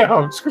go to jail.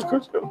 I'm just gonna go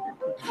to jail.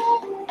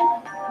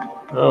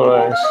 All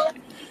right.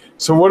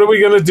 So what are we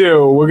going to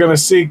do? We're going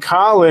to see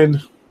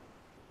Colin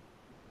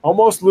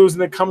almost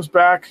losing it, comes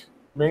back,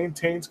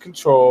 maintains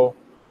control,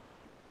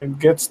 and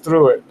gets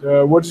through it.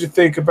 What did you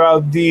think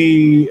about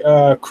the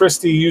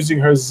Christy using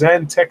her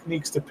Zen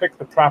techniques to pick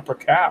the proper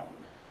cow,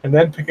 and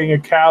then picking a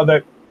cow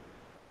that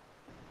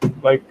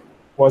like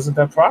wasn't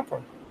that proper?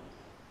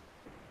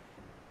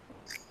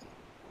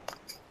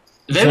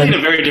 They lead a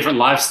very different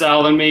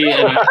lifestyle than me,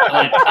 and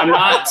I'm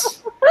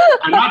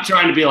not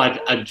trying to be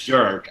like a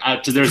jerk.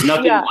 There's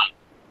nothing like.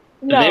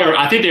 No.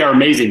 I think they are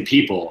amazing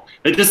people.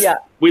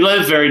 We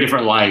live very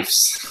different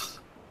lives.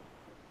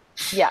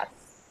 Yes.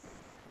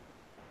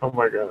 Oh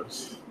my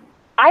gosh.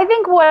 I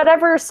think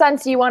whatever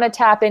sense you want to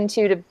tap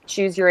into to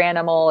choose your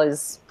animal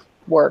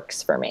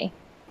works for me.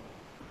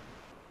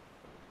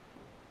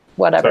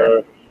 Whatever.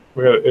 Sorry.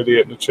 We got an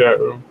idiot in the chat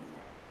room.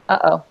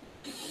 Uh-oh.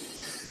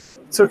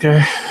 It's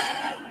okay.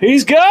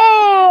 He's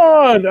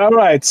gone! All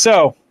right,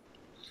 so...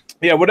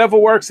 yeah, whatever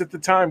works at the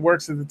time.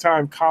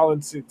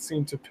 Colin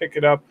seemed to pick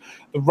it up.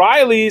 The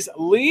Rileys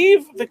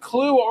leave the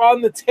clue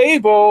on the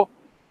table,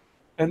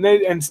 and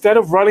they, instead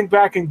of running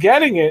back and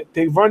getting it,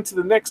 they run to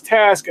the next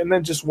task and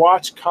then just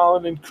watch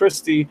Colin and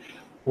Christy.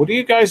 What do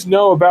you guys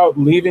know about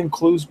leaving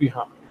clues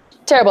behind?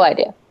 Terrible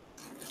idea.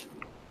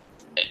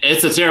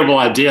 It's a terrible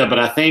idea, but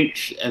I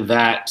think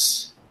that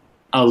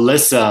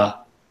Alyssa,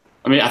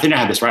 I think I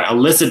had this right.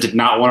 Alyssa did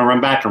not want to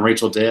run back, and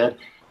Rachel did.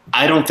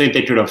 I don't think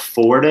they could have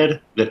afforded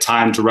the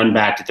time to run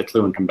back, get the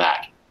clue, and come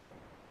back.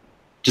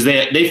 Because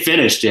they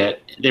finished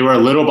it. They were a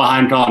little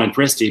behind Colin and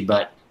Christy,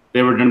 but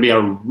they were going to be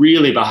a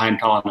really behind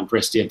Colin and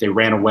Christy if they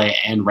ran away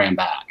and ran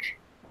back.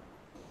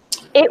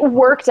 It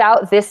worked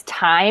out this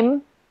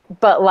time,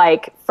 but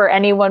like for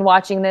anyone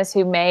watching this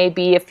who may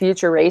be a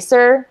future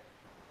racer,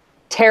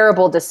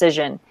 terrible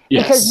decision.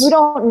 Yes. Because you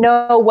don't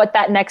know what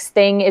that next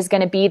thing is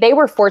going to be. They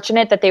were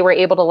fortunate that they were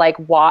able to like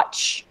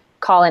watch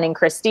Colin and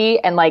Christy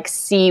and like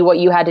see what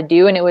you had to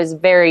do, and it was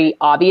very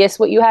obvious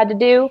what you had to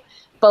do,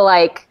 but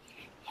like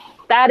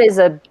that is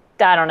I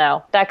don't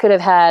know, that could have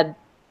had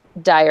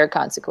dire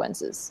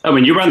consequences.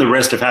 You run the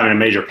risk of having a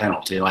major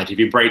penalty like if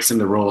you break some of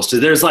the rules. So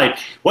there's like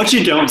what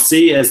you don't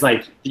see is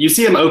like you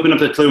see them open up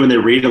the clue and they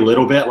read a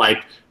little bit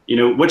like, you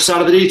know, which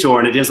side of the detour,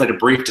 and it is like a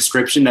brief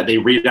description that they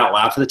read out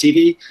loud for the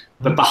TV,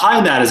 but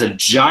behind that is a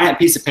giant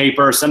piece of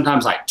paper,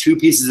 sometimes like two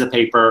pieces of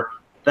paper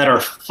that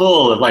are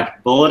full of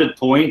like bulleted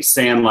points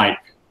saying like,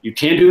 you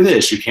can't do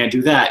this, you can't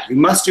do that, you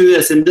must do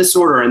this in this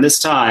order and this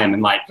time,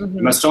 and like you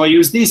must only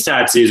use these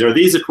taxis or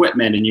these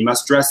equipment, and you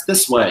must dress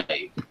this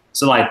way.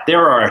 So like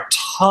there are a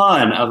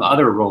ton of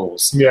other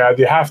rules. Yeah,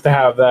 you have to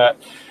have that.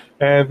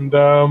 And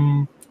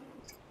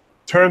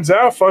turns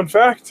out, fun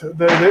fact,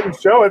 they didn't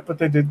show it, but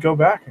they did go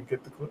back and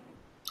get the clue.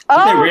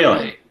 Oh, did they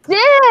really?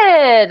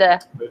 They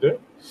did.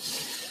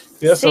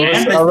 Yes,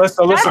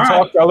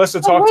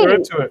 Alyssa talked her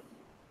into it.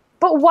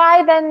 But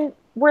why then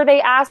were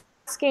they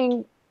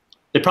asking?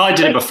 They probably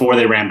did it before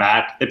they ran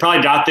back. They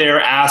probably got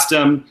there, asked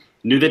them,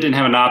 knew they didn't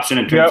have an option,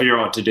 and couldn't figure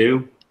out what to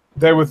do.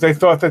 They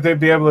thought that they'd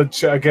be able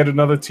to get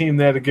another team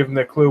there to give them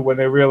their clue. When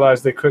they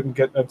realized they couldn't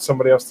get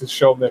somebody else to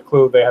show them their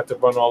clue, they had to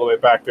run all the way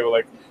back. They were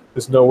like,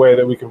 there's no way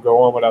that we can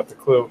go on without the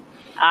clue.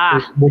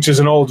 which is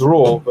an old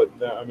rule, but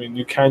I mean,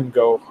 you can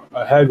go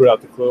ahead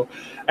without the clue.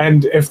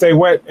 And if they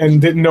went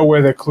and didn't know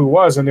where their clue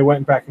was and they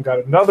went back and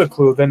got another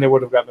clue, then they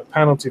would have gotten a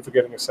penalty for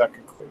getting a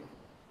second clue.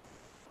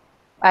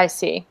 I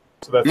see.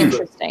 So that's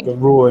interesting. The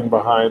ruling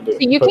behind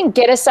it. So you can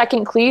get a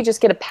second clue, you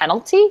just get a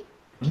penalty?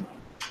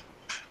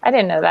 I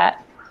didn't know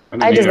that.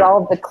 I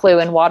dissolved the clue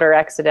in water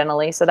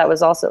accidentally, so that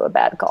was also a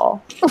bad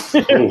call.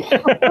 When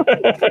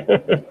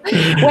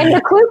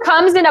the clue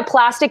comes in a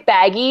plastic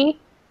baggie,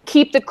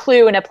 keep the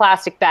clue in a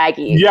plastic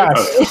baggie. Yes.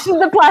 It's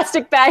the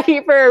plastic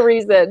baggie for a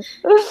reason.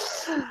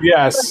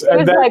 Yes. It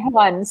was like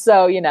one,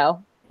 so, you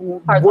know.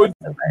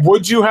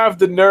 Would you have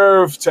the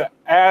nerve to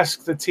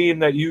ask the team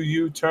that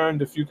you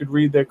turned if you could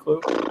read their clue?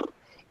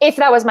 If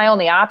that was my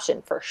only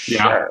option, for sure.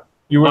 Yeah.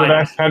 You would have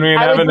asked Henry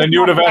and Evan, and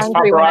you would have asked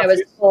Paparazzi? When I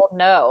was told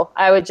no,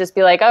 I would just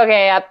be like,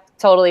 okay, yep,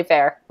 totally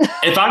fair.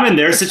 If I'm in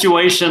their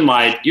situation,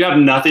 like, you have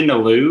nothing to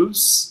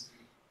lose.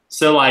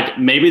 So, like,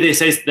 maybe they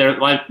say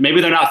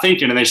maybe they're not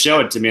thinking and they show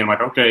it to me. I'm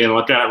like, okay,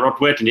 look at it real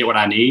quick and get what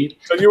I need.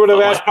 So you would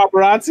have asked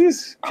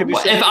Paparazzis?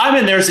 If I'm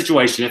in their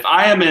situation, if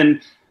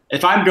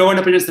I'm going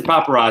up against the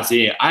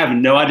paparazzi, I have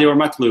no idea where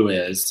my clue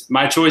is.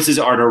 My choices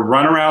are to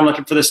run around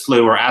looking for this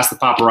clue or ask the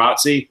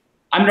paparazzi.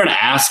 I'm going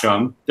to ask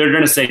them. They're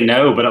going to say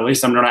no, but at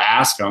least I'm going to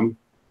ask them.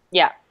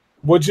 Yeah.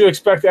 Would you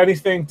expect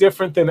anything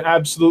different than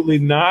absolutely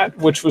not,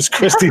 which was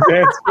Christy's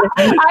answer?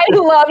 I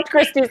loved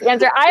Christy's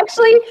answer. I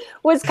actually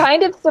was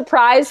kind of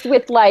surprised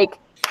with, like,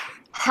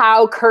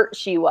 how curt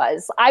she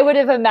was. I would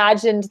have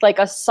imagined, like,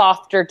 a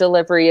softer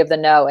delivery of the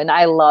no, and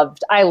I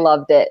loved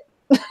it.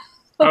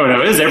 Oh,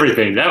 no, it was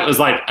everything. That was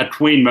like a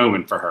queen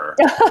moment for her.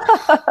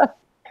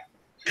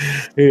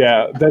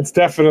 Yeah, that's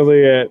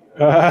definitely it.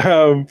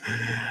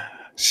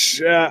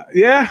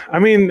 Yeah, I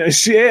mean,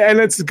 and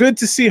it's good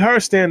to see her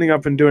standing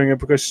up and doing it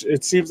because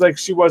it seems like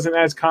she wasn't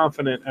as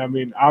confident. I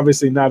mean,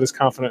 obviously not as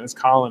confident as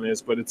Colin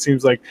is, but it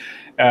seems like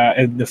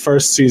in the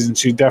first season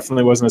she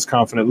definitely wasn't as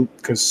confident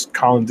because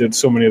Colin did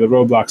so many of the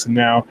roadblocks, and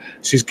now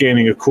she's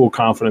gaining a cool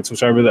confidence,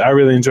 which I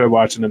really enjoy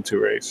watching them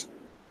two race.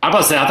 I'm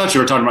about to say, I thought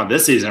you were talking about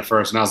this season at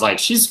first, and I was like,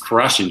 she's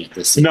crushing it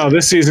this season. No,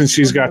 this season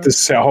she's got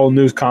this whole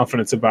new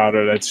confidence about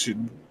her.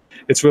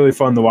 It's really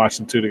fun to watch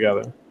them two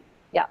together.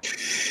 Yeah.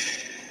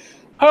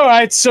 All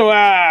right, so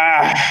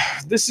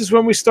this is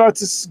when we start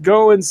to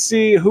go and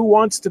see who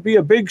wants to be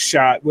a big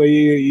shot, where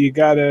you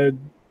gotta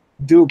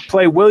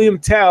play William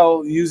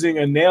Tell using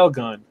a nail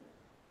gun,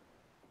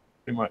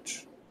 pretty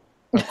much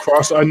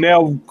a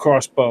nail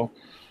crossbow.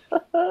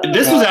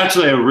 This was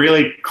actually a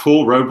really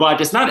cool roadblock.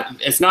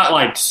 It's not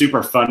like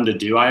super fun to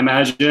do, I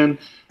imagine.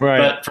 Right.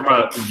 But from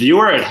a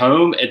viewer at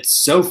home, it's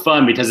so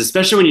fun because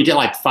especially when you get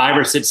like 5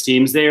 or 6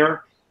 teams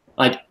there,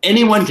 like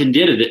anyone can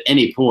get it at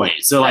any point.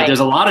 So like there's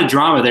a lot of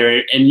drama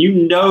there, and you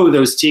know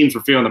those teams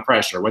were feeling the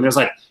pressure. When there's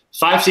like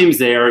 5 teams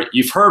there,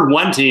 you've heard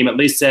one team at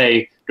least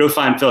say, go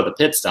find Phil at the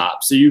pit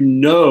stop. So you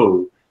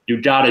know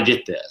you got to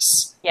get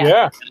this.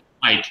 Yeah.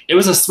 Like it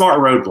was a smart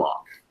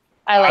roadblock.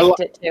 I liked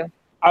it too.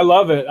 I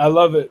love it.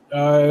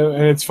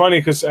 And it's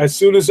funny because as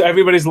soon as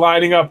everybody's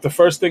lining up, the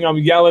first thing I'm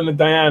yelling at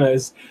Diana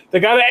is,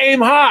 they got to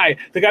aim high.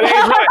 They got to aim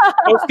high.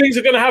 Those things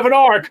are going to have an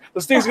arc.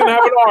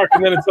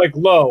 And then it's like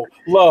low,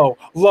 low,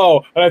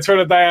 low. And I turn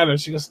to Diana and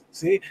she goes,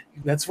 see,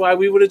 that's why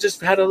we would have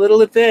just had a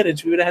little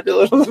advantage. We would have had a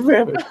little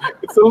advantage.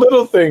 It's the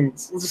little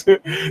things.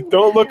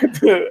 Don't look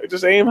at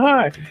just aim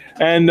high.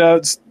 And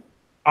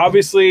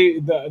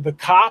obviously the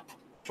cop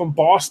from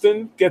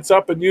Boston gets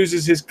up and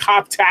uses his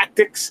cop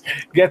tactics,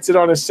 gets it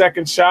on his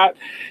second shot.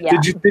 Yeah.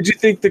 Did you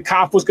think the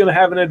cop was going to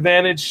have an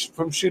advantage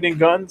from shooting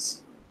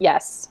guns?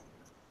 Yes.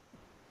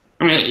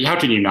 I mean, how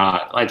can you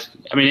not? Like,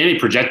 I mean, any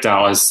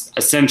projectile is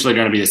essentially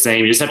going to be the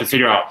same. You just have to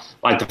figure out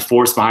like the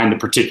force behind the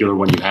particular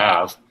one you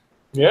have.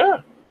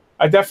 Yeah.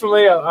 I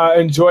definitely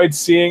enjoyed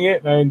seeing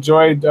it. I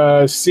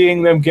enjoyed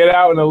seeing them get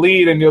out in a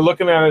lead, and you're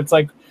looking at it, it's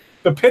like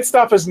the pit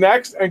stop is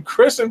next, and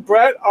Chris and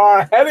Brett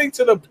are heading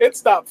to the pit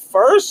stop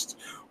first.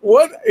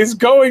 What is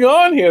going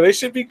on here? They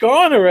should be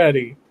gone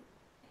already.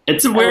 It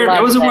was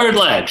a weird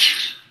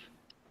ledge.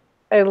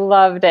 I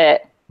loved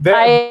it.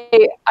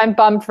 I'm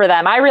bummed for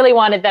them. I really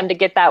wanted them to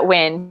get that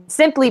win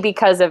simply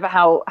because of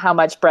how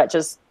much Brett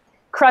just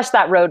crushed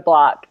that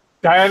roadblock.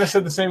 Diana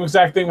said the same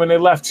exact thing when they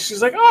left.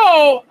 She's like,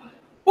 oh,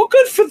 well,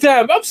 good for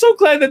them. I'm so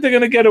glad that they're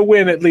going to get a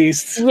win at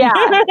least. Yeah.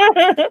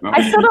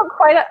 I still don't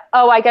quite.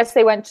 I guess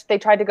they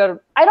tried to go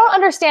to. I don't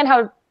understand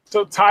how.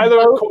 So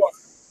Tyler,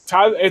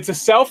 it's a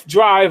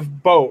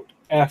self-drive boat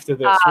after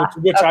this,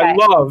 which okay. I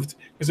loved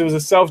because it was a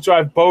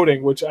self-drive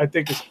boating, which I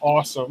think is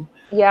awesome.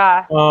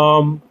 Yeah.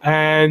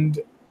 And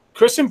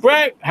Chris and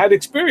Brett had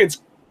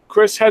experience.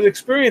 Chris had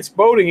experience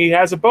boating. He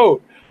has a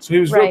boat. So he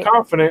was real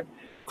confident.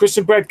 Chris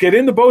and Brett get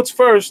in the boats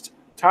first.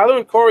 Tyler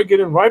and Corey get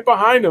in right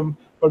behind them.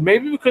 But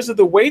maybe because of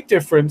the weight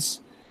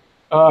difference,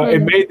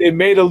 it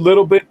made a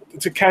little bit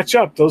to catch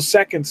up. Those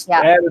seconds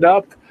added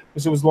up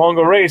because it was a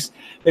longer race.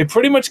 They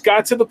pretty much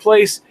got to the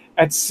place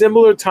at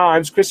similar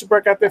times. Chris and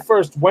Brett got there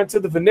first, went to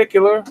the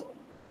vernacular,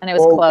 And it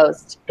was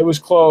closed. It was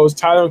closed.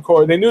 Tyler and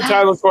Corey. They knew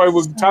Tyler and Corey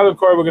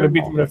were going to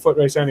beat them in a foot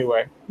race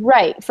anyway.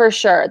 Right, for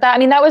sure.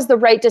 That was the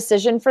right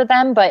decision for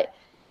them. But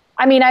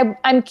I mean,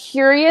 I'm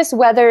curious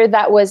whether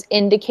that was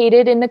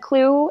indicated in the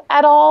clue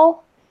at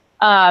all.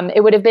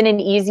 It would have been an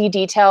easy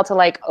detail to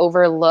like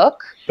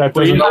overlook. That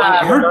Well,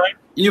 doesn't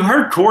you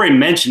heard Corey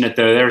mention it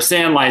though. They were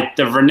saying like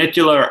the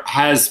vernacular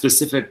has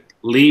specific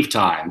leave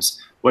times,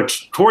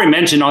 which Corey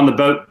mentioned on the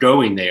boat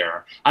going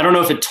there. I don't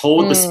know if it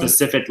told the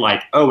specific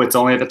like, oh, it's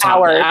only at the top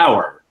of the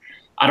hour.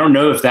 I don't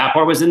know if that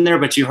part was in there,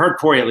 but you heard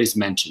Corey at least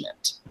mention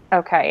it.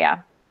 Okay,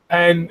 yeah.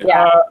 And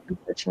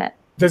Unfortunate.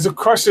 there's a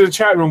question in the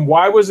chat room.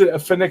 Why was it a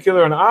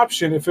funicular an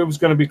option if it was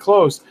going to be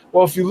closed?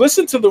 Well, if you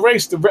listen to the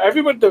race,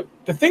 the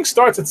thing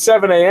starts at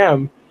 7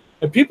 a.m.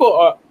 and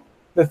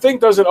the thing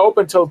doesn't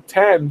open till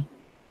 10,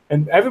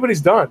 and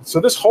everybody's done. So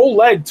this whole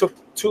leg took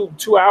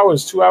 2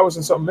 hours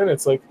and something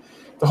minutes. Like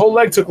the whole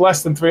leg took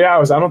less than 3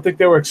 hours. I don't think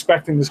they were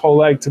expecting this whole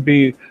leg to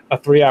be a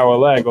 3-hour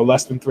leg or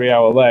less than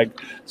 3-hour leg.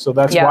 So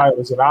that's why it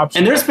was an option.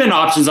 And there's been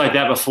options like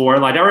that before.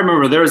 Like I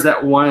remember there was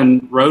that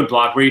one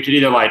roadblock where you could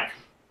either like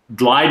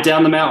glide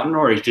down the mountain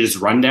or you could just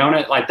run down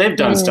it. Like they've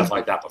done stuff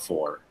like that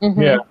before.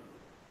 Mm-hmm. Yeah.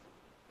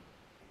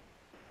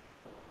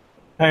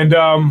 And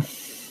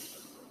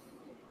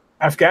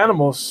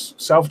Afghanimals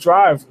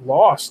self-drive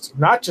lost.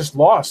 Not just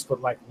lost,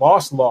 but like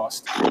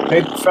lost.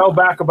 They fell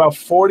back about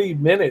 40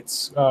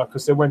 minutes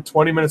because they went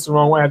 20 minutes the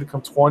wrong way. Had to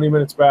come 20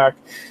 minutes back.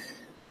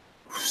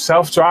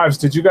 Self-drives.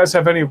 Did you guys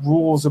have any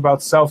rules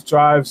about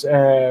self-drives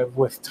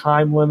with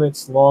time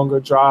limits, longer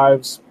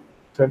drives,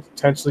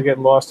 potentially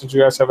getting lost? Did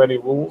you guys have any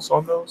rules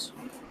on those?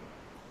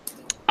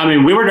 I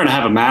mean, we were going to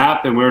have a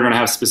map and we were going to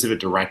have specific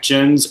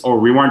directions, or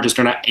we weren't just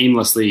going to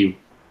aimlessly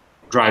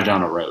drive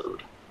down a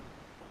road.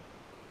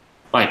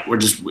 Like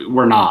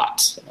we're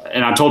not.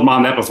 And I told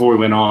Mom that before we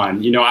went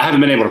on. You know, we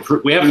haven't been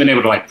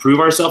able to like prove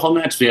ourselves on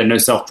that because we had no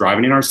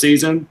self-driving in our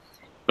season.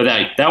 But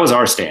that was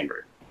our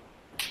standard.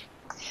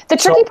 The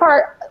tricky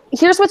part,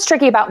 here's what's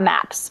tricky about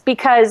maps,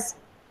 because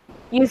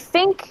you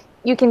think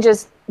you can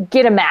just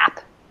get a map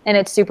and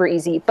it's super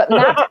easy, but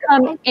maps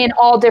come in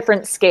all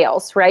different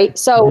scales, right?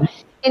 So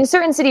in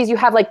certain cities you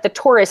have like the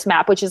tourist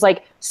map, which is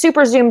like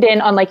super zoomed in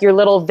on like your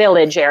little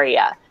village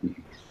area.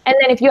 And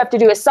then if you have to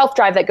do a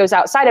self-drive that goes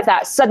outside of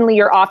that, suddenly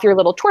you're off your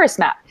little tourist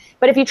map.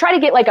 But if you try to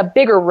get like a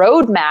bigger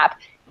road map,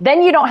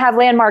 then you don't have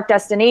landmark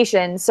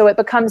destinations. So it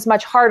becomes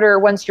much harder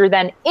once you're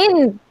then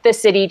in the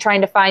city trying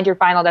to find your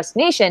final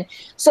destination.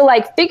 So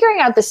like figuring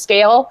out the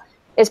scale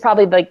is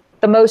probably like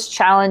the most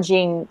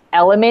challenging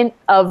element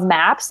of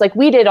maps. Like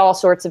we did all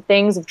sorts of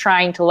things of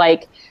trying to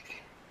like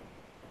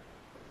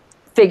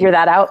figure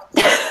that out.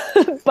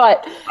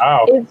 But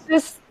it's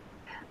just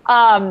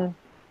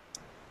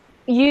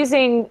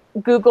using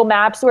Google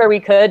Maps where we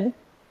could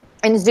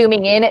and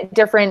zooming in at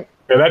different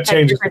that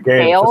changes the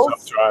game for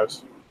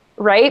self-drives.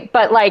 Right?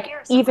 But like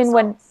even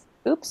when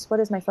what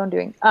is my phone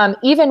doing?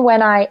 Even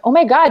when oh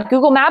my God,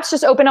 Google Maps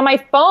just opened on my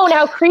phone.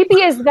 How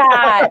creepy is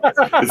that?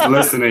 It's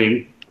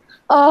listening.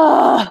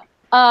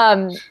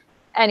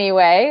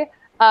 Anyway,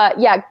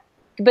 yeah,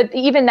 but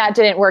even that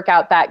didn't work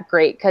out that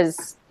great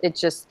because it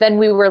just, then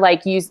we were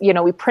like,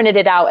 we printed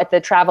it out at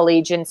the travel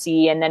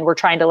agency and then we're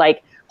trying to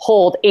like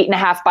hold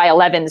 8.5 by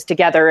 11s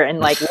together and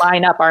like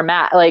line up our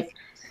map, like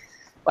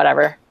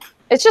whatever.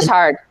 It's just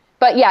hard.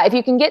 But yeah, if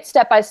you can get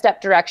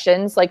step-by-step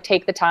directions, like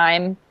take the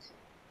time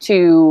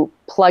to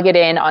plug it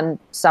in on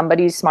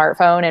somebody's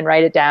smartphone and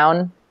write it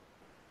down,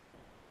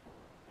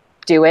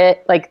 do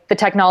it. Like the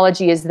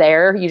technology is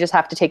there. You just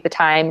have to take the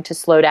time to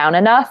slow down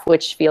enough,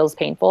 which feels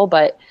painful,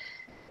 but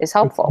is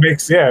helpful.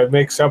 It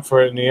makes up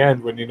for it in the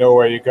end when you know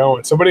where you're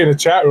going. Somebody in the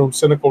chat room,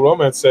 Cynical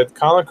Romance, said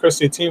Colin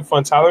Christie, Team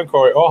Fun, Tyler and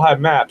Corey all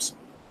had maps.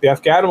 The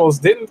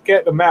Afghanimals didn't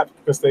get a map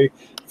because they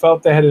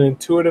felt they had an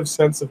intuitive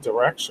sense of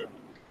direction.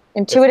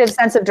 Intuitive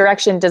sense of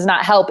direction does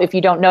not help if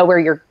you don't know where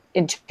you're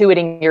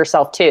intuiting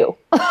yourself to.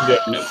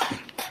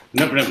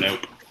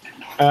 Nope.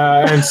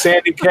 And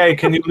Sandy K,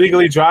 can you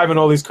legally drive in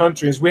all these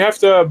countries? We have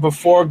to,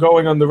 before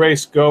going on the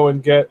race, go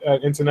and get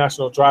an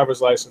international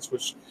driver's license,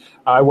 which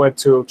I went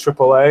to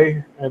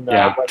AAA. And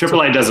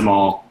AAA does them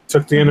all.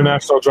 Took the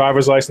international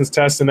driver's license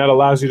test, and that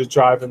allows you to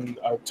drive in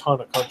a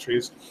ton of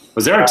countries.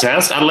 Was there a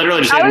test? I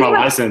literally just had my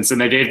license, and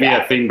they gave me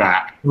a thing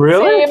back.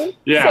 Really? Same.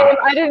 Yeah.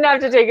 I didn't have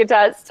to take a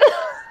test.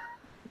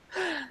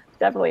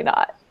 Definitely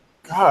not.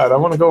 God, I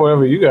want to go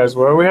wherever you guys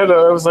were.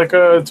 It was like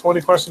a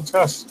 20-question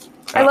test.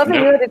 I love that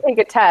you had to take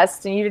a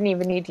test and you didn't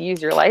even need to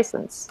use your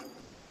license.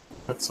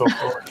 That's so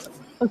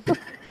cool.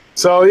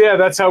 So yeah,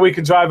 that's how we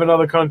can drive in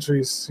other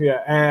countries.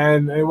 Yeah,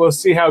 and we'll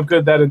see how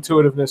good that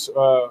intuitiveness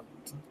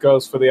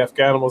goes for the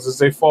Afghanimals as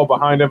they fall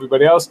behind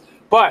everybody else.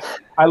 But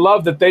I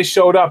love that they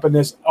showed up, and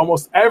this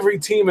almost every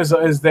team is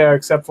there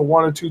except for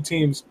one or two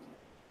teams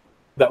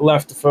that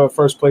left for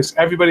first place.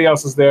 Everybody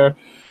else is there.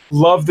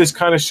 Love this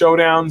kind of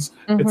showdowns.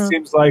 Mm-hmm. It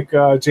seems like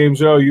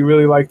James Rowe, you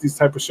really like these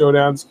type of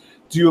showdowns.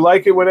 Do you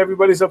like it when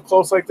everybody's up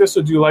close like this,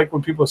 or do you like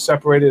when people are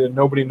separated and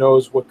nobody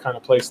knows what kind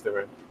of place they're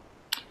in?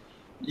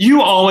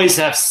 You always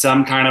have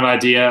some kind of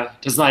idea.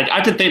 Because, like, I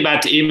could think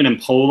back to even in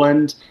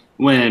Poland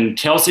when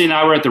Kelsey and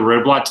I were at the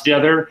roadblock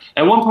together.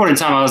 At one point in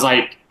time, I was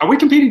like, are we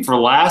competing for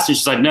last? And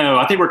she's like, no,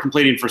 I think we're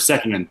competing for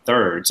second and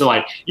third. So,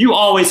 like, you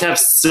always have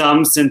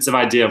some sense of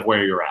idea of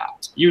where you're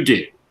at. You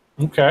do.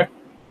 Okay.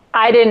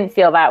 I didn't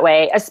feel that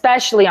way,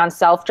 especially on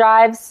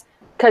self-drives,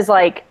 because,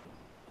 like,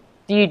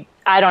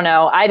 I don't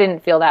know. I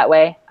didn't feel that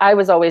way. I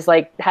was always,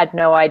 like, had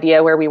no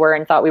idea where we were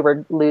and thought we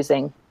were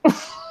losing.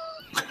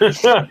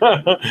 That's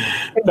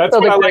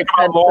what I like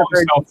about long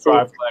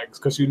self-drive legs,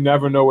 because you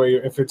never know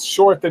where if it's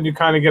short, then you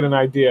kind of get an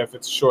idea. If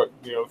it's short,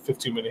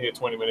 15-minute here,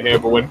 20-minute here.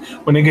 But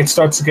when it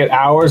starts to get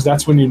hours,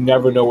 that's when you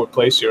never know what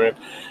place you're in.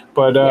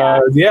 But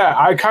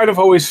I kind of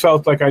always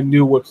felt like I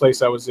knew what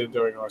place I was in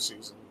during our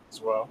season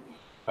as well.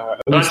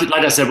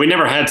 Like I said, we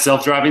never had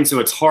self-driving, so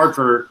it's hard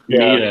for me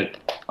to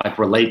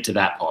relate to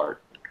that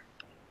part.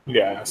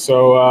 Yeah,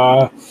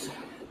 so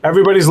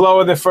everybody's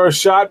low in the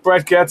first shot.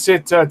 Brett gets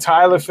it.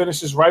 Tyler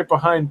finishes right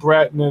behind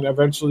Brett, and then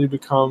eventually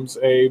becomes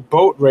a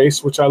boat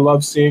race, which I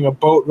love seeing, a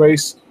boat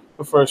race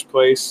for first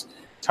place.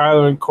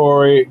 Tyler and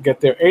Corey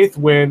get their 8th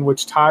win,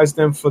 which ties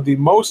them for the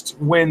most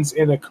wins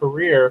in a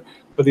career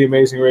for the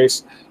Amazing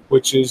Race,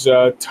 which is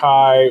a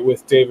tie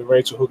with Dave and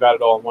Rachel, who got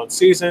it all in one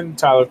season.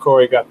 Tyler and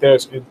Corey got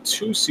theirs in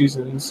 2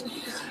 seasons,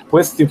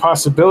 with the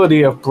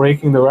possibility of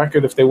breaking the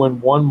record if they win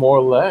one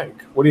more leg.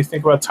 What do you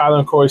think about Tyler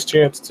and Corey's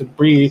chance to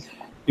be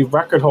the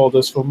record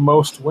holders for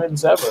most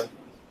wins ever?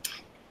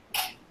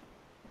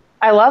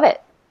 I love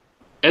it.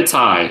 It's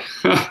high.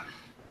 I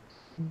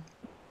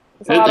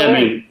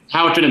mean,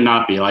 how could it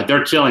not be? Like,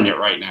 they're killing it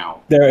right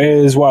now. There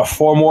is,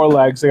 4 more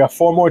legs. They got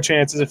 4 more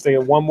chances. If they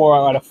get 1 more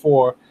out of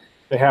 4,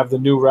 they have the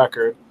new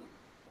record.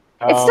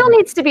 It still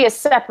needs to be a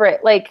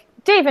separate, like,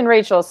 Dave and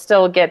Rachel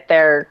still get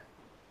their,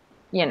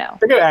 They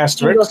get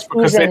asterisks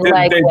because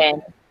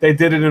they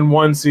did it in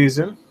 1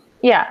 season.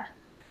 Yeah.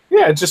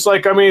 Yeah, just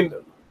like, I mean,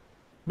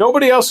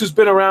 nobody else who's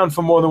been around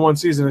for more than 1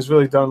 season has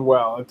really done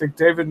well. I think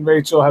David and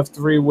Rachel have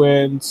 3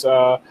 wins.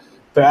 The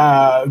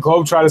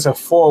Globetrotters have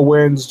 4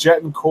 wins.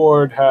 Jet and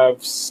Cord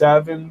have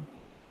 7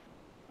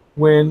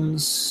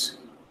 wins.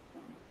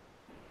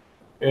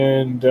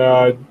 And,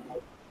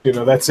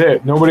 that's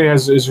it. Nobody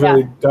is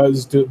really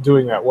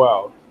doing that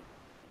well.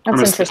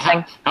 That's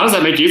interesting. How does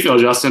that make you feel,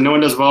 Justin? No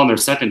one does well on their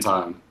second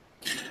time.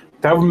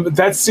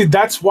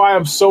 That's why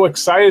I'm so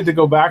excited to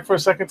go back for a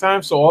second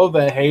time. So all of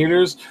the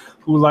haters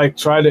who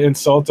try to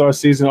insult our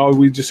season,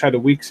 we just had a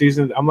weak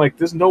season. I'm like,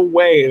 there's no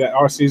way that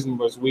our season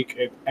was weak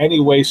in any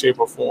way, shape,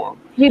 or form.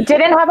 You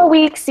didn't have a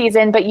weak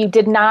season, but you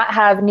did not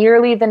have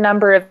nearly the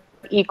number of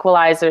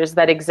equalizers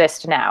that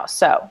exist now.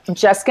 So I'm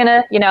just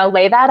gonna,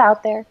 lay that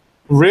out there.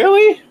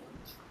 Really?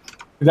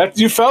 That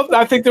you felt?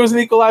 I think there was an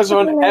equalizer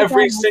on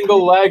every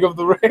single leg of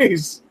the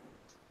race.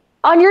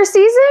 On your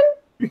season?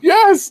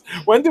 Yes.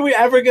 When did we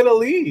ever get a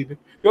lead?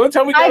 Don't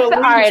tell me. All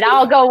right,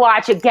 I'll go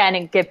watch again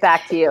and get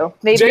back to you.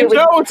 Maybe James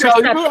will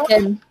tell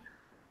you.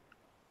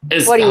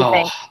 What do you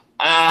think?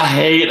 I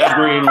hate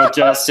agreeing with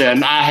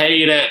Justin. I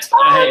hate it.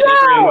 I hate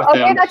agreeing with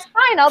him. Okay, that's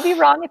fine. I'll be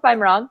wrong if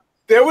I'm wrong.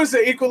 There was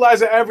an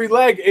equalizer every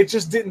leg. It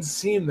just didn't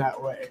seem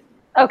that way.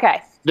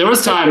 Okay. There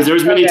was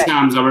many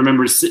times I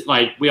remember,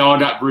 we all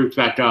got grouped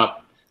back up,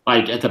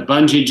 at the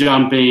bungee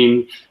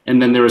jumping,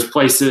 and then there was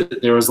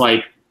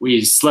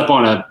we slept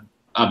on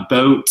a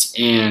boat,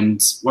 and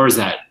where was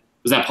that?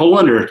 Was that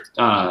Poland or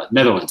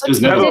Netherlands? It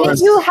was Netherlands.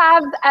 Did you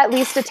have at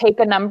least to take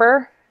a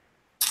number?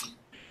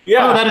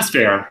 Yeah, that is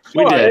fair.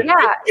 We did.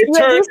 Yeah,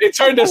 it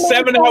turned a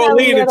 7-hour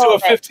lead into a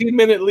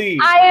 15-minute lead.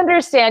 I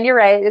understand. You're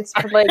right. It's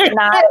not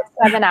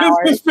 7 hours.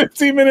 It's a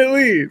 15-minute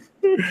lead.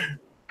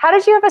 How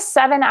did you have a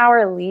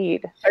 7-hour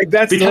lead?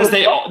 Because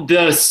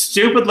the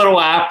stupid little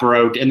app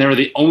broke, and they were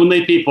the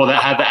only people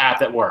that had the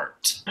app that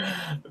worked.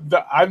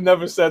 I've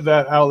never said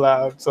that out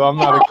loud, so I'm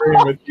not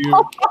agreeing with you.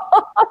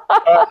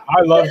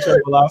 I love Jet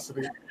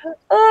Velocity.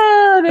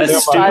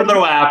 That stupid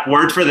little app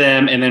worked for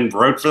them and then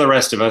broke for the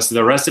rest of us.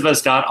 The rest of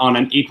us got on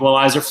an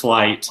equalizer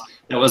flight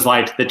that was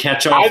like the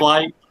catch-all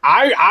flight.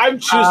 I'm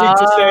choosing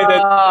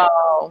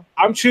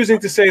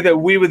to say that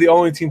we were the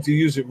only team to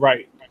use it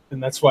right. And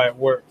that's why it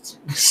worked.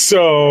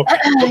 So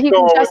you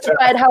can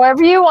justify it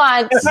however you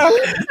want.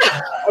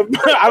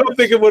 I don't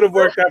think it would have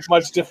worked that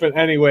much different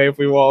anyway if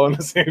we were all on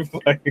the same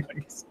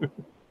place.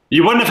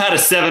 You wouldn't have had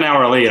a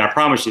 7-hour lead. I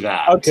promise you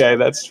that. Okay,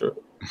 that's true.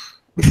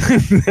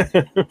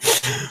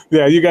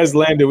 Yeah, you guys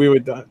landed. We were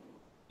done.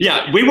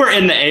 Yeah, we were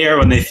in the air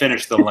when they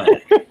finished the leg.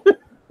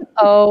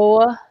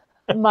 Oh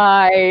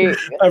my!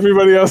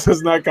 Everybody else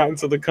has not gotten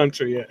to the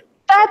country yet.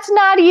 That's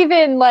not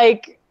even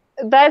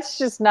That's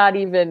just not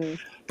even.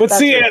 But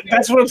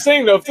that's what I'm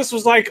saying though. If this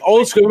was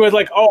old school, we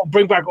were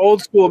bring back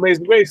old school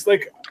Amazing Race.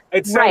 It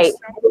sounds right.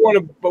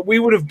 But we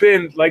would have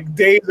been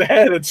days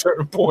ahead at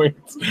certain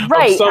points.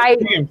 Right. Of some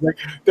teams.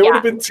 There would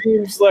have been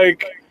teams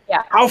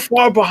how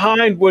far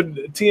behind would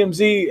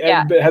TMZ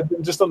have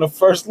been just on the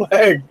first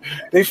leg?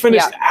 They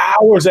finished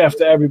hours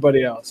after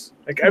everybody else.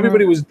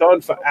 Everybody was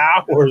done for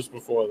hours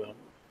before them.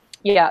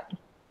 Yeah.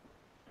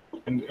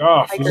 And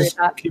if you just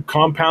keep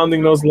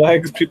compounding those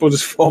legs, people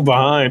just fall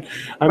behind.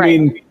 I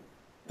mean,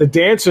 the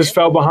dancers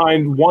fell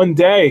behind one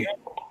day.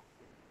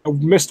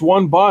 missed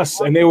one bus,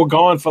 and they were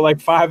gone for like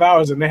 5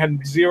 hours, and they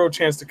had zero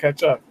chance to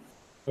catch up.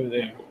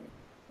 Yeah.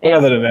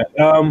 Other than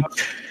that,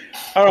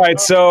 all right.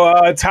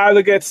 So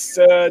Tyler gets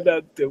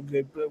the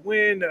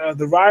win.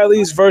 The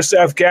Rileys versus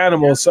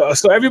Afghanimals.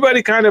 So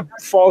everybody kind of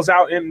falls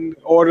out in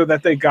order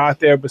that they got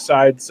there,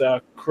 besides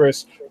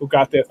Chris, who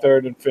got there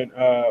third,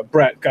 and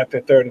Brett got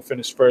there third and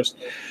finished first.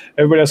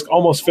 Everybody else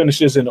almost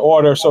finishes in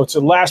order. So it's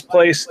in last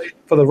place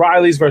for the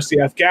Rileys versus the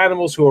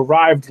Afghanimals, who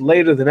arrived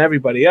later than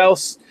everybody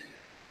else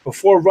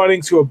before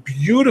running to a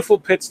beautiful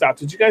pit stop.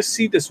 Did you guys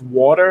see this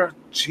water?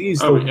 Jeez,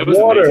 the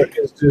water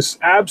amazing. Is just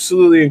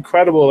absolutely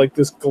incredible. Like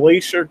this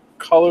glacier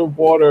color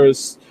water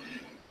is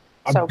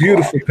a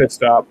beautiful pit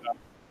stop.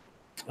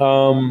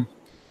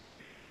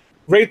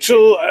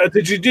 Rachel,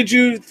 did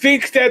you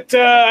think that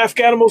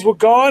Afghanimals were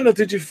gone, or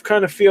did you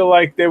kind of feel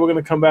like they were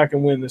going to come back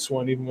and win this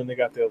one, even when they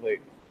got there late?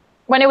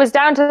 When it was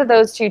down to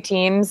those two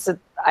teams,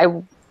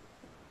 I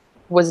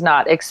was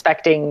not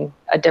expecting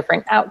a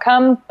different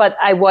outcome, but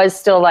I was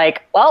still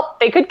like, well,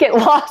 they could get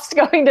lost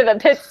going to the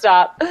pit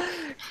stop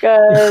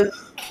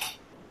because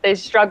they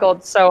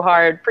struggled so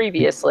hard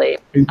previously.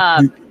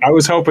 I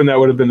was hoping that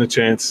would have been the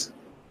chance.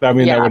 I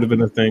mean, that would have been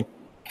the thing.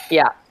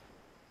 Yeah.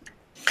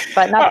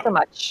 But not so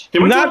much.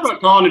 Can we talk about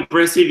Colin and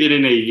Christy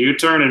getting a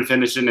U-turn and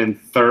finishing in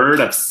third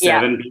of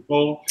 7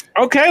 people?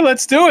 Okay,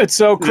 let's do it.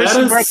 So Chris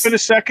and Brett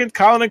finished second.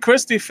 Colin and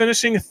Christy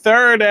finishing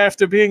third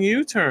after being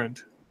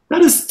U-turned.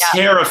 That is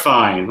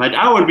terrifying. Like,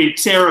 I would be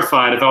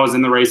terrified if I was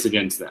in the race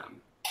against them.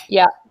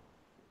 Yeah.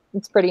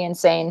 It's pretty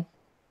insane.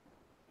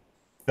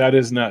 That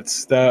is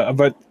nuts.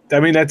 But, I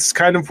mean, that's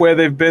kind of where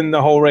they've been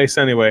the whole race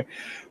anyway.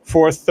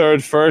 Fourth,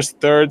 third, first,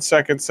 third,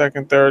 second,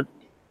 third.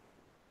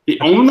 The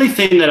only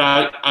thing that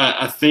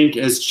I think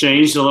has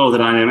changed a little the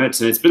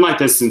dynamics, and it's been like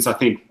this since I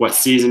think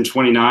season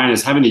 29,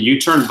 is having the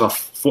U-turn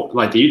before,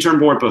 like the U-turn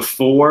board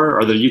before,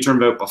 or the U-turn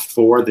vote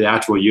before the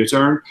actual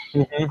U-turn.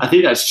 Mm-hmm. I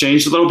think that's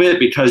changed a little bit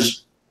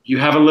because you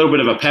have a little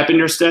bit of a pep in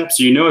your step,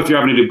 so you know if you're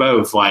having to do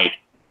both, like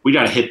we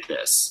got to hit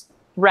this,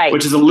 right?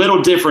 Which is a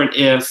little different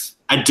if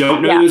I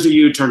don't know there's a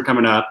U-turn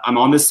coming up. I'm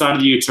on this side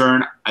of the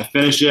U-turn. I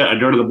finish it. I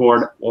go to the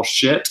board. Well,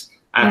 shit.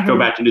 I have to go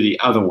back and do the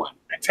other one.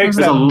 There's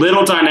a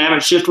little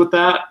dynamic shift with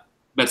that,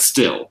 but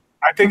still.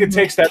 I think it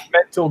takes that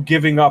mental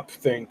giving up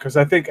thing, because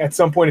I think at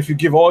some point if you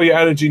give all your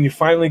energy and you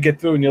finally get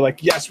through and you're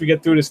like, yes, we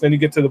get through this, and then you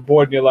get to the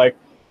board and you're like,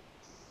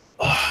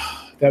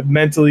 that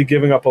mentally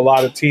giving up. A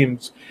lot of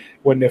teams,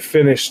 when they're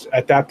finished,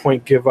 at that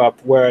point give up,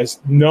 whereas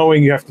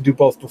knowing you have to do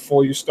both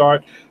before you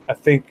start, I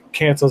think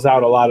cancels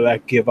out a lot of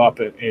that give up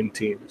in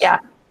teams. Yeah,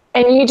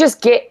 and you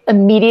just get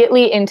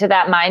immediately into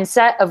that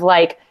mindset of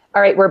like,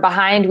 all right, we're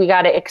behind. We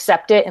got to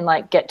accept it and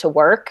like get to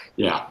work.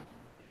 Yeah.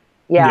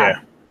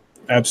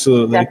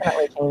 Absolutely.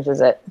 Definitely changes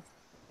it.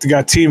 We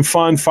got Team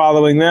Fun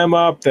following them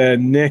up.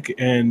 Then Nick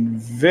and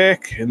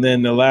Vic. And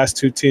then the last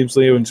two teams,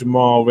 Leo and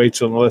Jamal,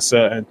 Rachel and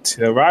Alyssa, and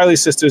the Riley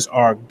sisters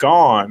are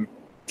gone.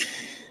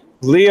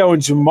 Leo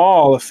and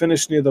Jamal have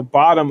finished near the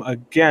bottom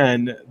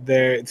again.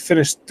 They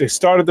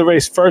started the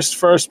race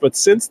first, but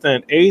since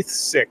then, 8th,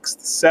 6th,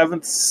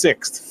 7th,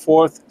 6th,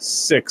 4th,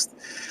 6th.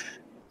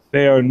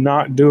 They are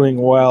not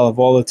doing well of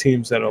all the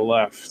teams that are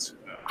left.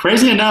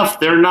 Crazy enough,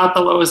 they're not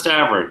the lowest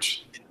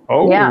average.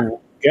 Oh,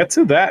 get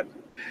to that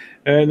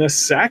in a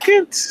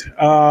second.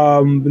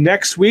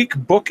 Next week,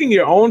 booking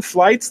your own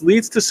flights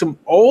leads to some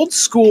old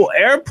school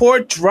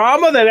airport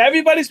drama that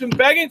everybody's been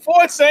begging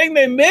for, saying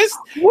they missed.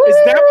 Woo! Is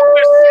that what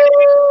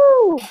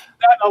we're saying? Is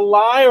that a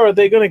lie, or are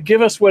they going to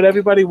give us what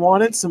everybody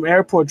wanted? Some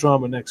airport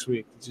drama next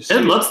week.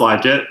 It looks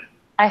like it.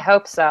 I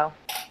hope so.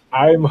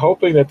 I'm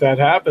hoping that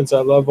happens.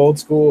 I love old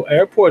school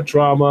airport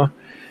drama.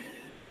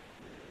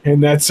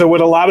 And that's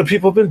what a lot of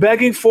people have been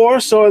begging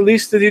for. So at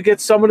least did you get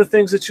some of the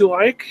things that you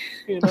like,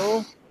 you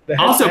know?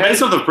 Also,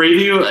 based on the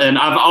preview, and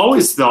I've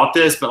always thought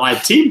this, but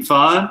like Team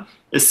Fun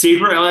is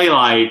secretly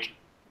like,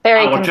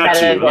 very I will cut you.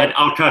 competitive. Like,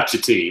 I'll cut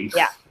your team.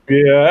 Yeah.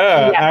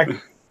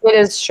 It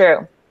is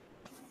true.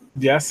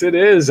 Yes, it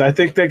is. I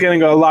think they're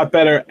getting a lot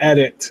better at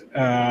it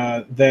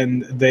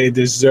than they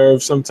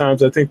deserve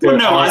sometimes. I think they're.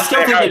 I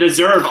still think they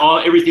deserve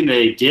everything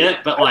they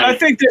get, but like I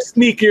think they're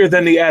sneakier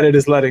than the edit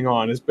is letting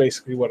on. Is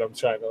basically what I'm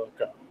trying to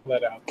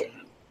let out there.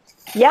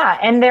 Yeah,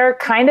 and they're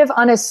kind of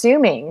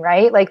unassuming,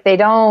 right? Like they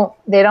don't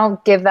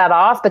give that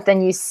off, but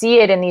then you see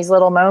it in these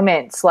little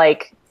moments,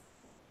 like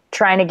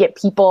trying to get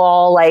people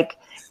all like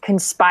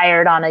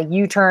conspired on a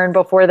U-turn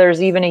before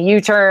there's even a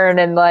U-turn,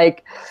 and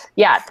like,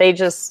 they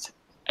just.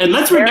 And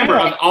let's remember,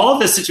 of all of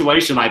this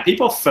situation, like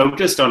people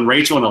focused on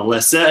Rachel and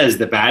Alyssa as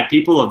the bad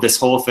people of this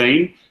whole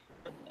thing.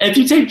 If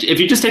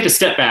you just take a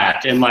step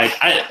back and like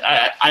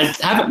I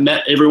haven't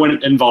met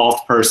everyone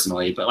involved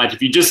personally, but like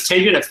if you just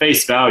take it at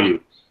face value,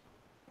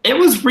 it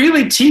was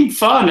really Team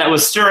Fun that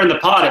was stirring the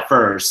pot at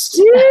first.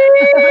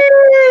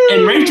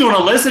 And Rachel and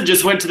Alyssa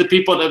just went to the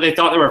people that they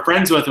thought they were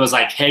friends with and was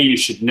like, hey, you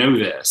should know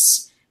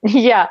this.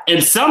 Yeah.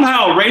 And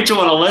somehow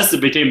Rachel and Alyssa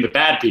became the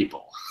bad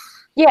people.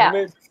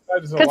 Yeah.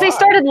 Because they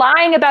started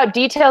lying about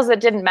details that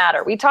didn't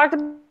matter. We talked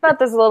about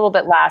this a little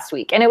bit last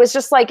week. And it was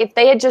just like, if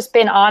they had just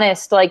been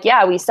honest, like,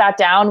 we sat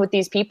down with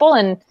these people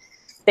and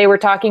they were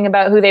talking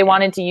about who they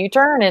wanted to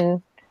U-turn,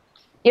 and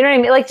you know what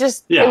I mean? Like,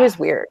 just it was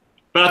weird.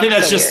 But I think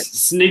that's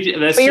just sneaky.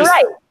 That's but just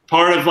right.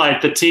 part of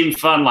like the team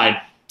fun, like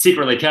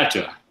secretly catch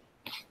you.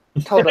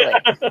 Totally.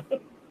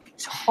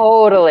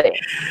 Totally.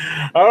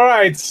 All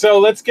right, so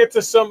let's get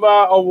to some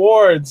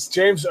awards.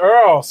 James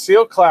Earl,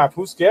 Seal Clap.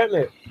 Who's getting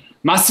it?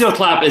 My Seal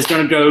Clap is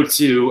going to go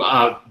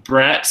to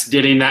Brett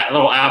getting that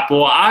little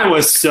apple. I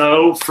was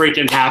so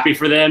freaking happy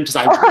for them because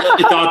I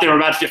really thought they were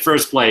about to get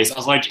first place. I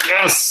was like,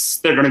 yes,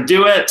 they're going to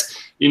do it.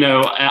 You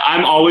know,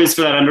 I'm always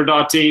for that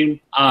underdog team.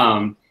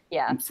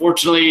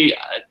 Unfortunately,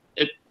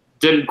 it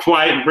didn't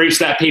quite reach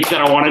that peak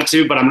that I wanted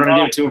to, but I'm going to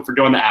give it to them for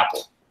doing the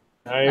apple.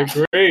 I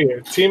agree.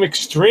 Team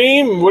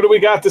Extreme. What do we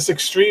got? This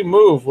extreme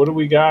move. What do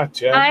we got,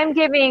 Jen? I'm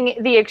giving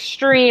the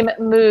Extreme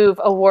Move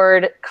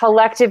Award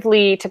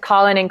collectively to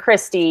Colin and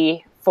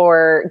Christy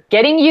for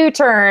getting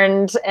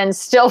U-turned and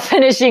still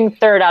finishing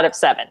 3rd out of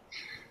 7.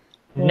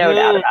 No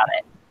doubt about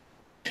it.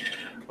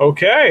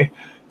 Okay.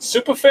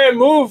 Superfan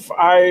move.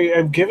 I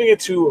am giving it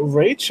to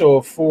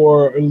Rachel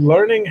for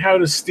learning how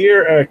to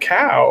steer a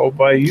cow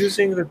by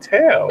using the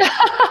tail.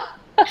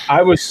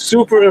 I was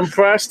super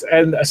impressed,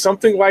 and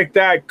something like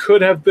that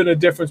could have been a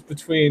difference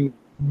between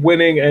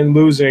winning and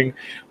losing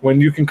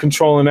when you can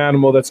control an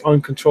animal that's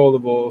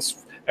uncontrollable.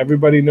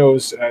 Everybody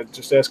knows,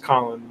 just ask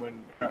Colin,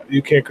 when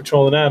you can't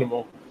control an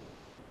animal.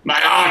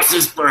 My ox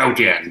is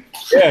broken.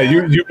 Yeah,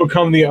 you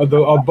become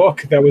a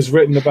book that was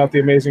written about the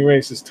Amazing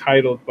Race is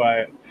titled by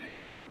it.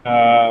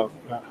 My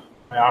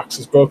ox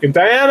is broken.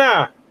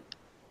 Diana!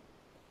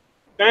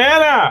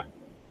 Let's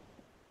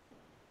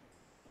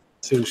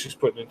see who she's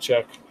putting in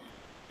check.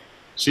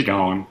 She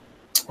gone.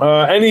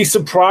 Any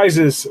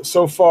surprises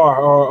so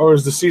far, or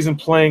is the season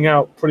playing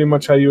out pretty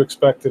much how you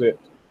expected it?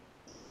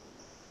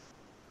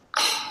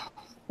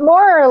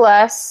 More or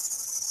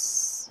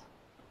less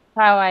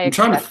how I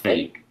expected. I'm trying to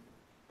think.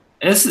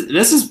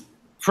 This is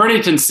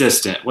pretty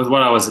consistent with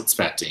what I was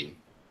expecting.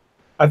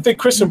 I think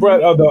Chris and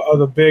Brett are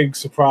the big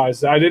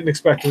surprise. I didn't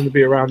expect them to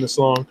be around this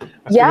long.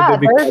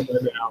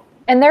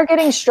 And they're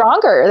getting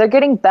stronger. They're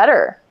getting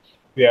better.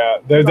 Yeah,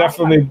 they're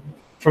definitely,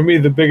 for me,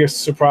 the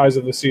biggest surprise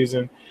of the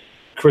season.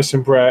 Chris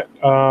and Brett.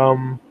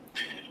 Tyler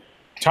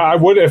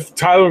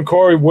and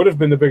Corey would have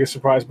been the biggest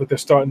surprise, but they're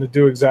starting to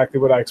do exactly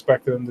what I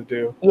expected them to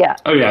do. Yeah.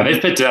 Oh yeah,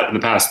 they've picked it up in the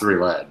past 3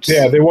 legs.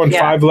 Yeah, they won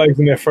 5 legs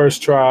in their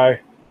first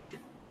try.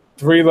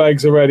 3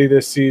 legs already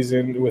this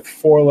season with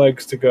 4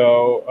 legs to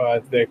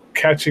go. They're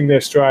catching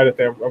their stride at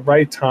the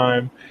right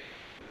time.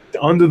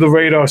 Under the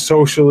radar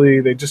socially,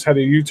 they just had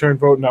a U-turn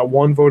vote, not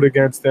one vote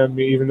against them,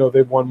 even though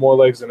they've won more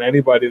legs than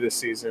anybody this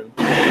season.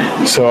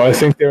 So I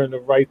think they're in the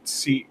right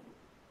seat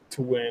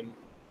to win.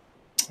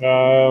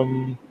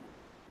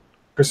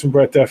 Chris and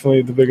Brett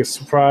definitely the biggest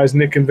surprise.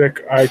 Nick and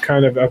Vic, I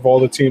kind of all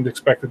the teams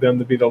expected them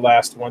to be the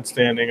last one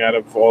standing out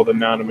of all the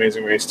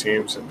non-Amazing Race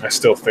teams, and I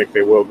still think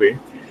they will be.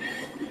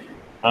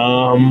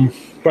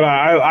 But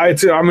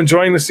I'm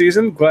enjoying the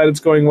season. Glad it's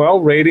going well.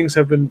 Ratings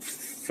have been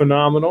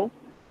phenomenal.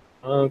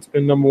 It's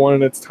been number 1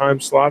 in its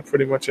time slot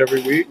pretty much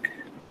every week.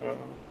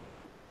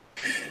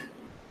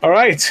 All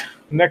right.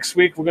 Next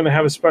week, we're going to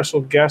have a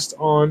special guest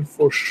on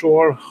for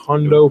sure,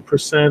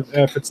 100%.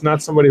 If it's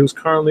not somebody who's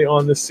currently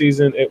on this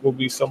season, it will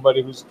be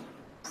somebody who's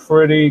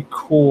pretty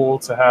cool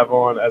to have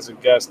on as a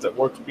guest that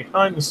works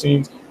behind the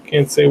scenes.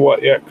 Can't say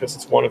what yet because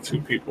it's 1 or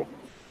 2 people.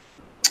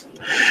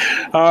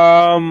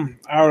 All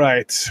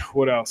right.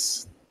 What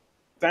else?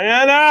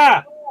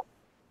 Diana!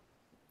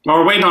 Well,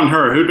 we're waiting on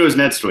her. Who goes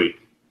next week?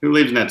 Who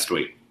leaves next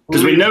week?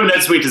 Because we know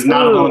next week is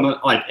not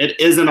it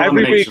is an elimination.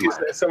 Every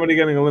week is somebody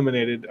getting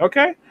eliminated.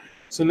 Okay.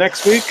 So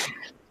next week.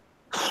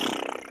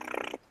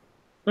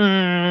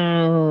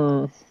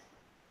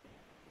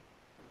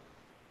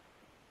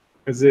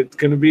 Is it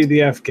going to be the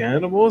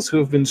Afghanimals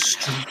who've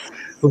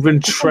been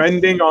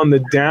trending on the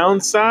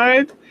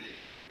downside?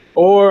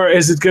 Or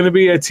is it going to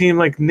be a team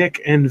like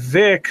Nick and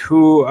Vic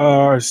who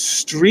are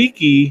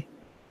streaky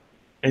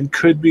and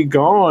could be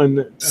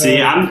gone?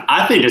 See,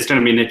 I think it's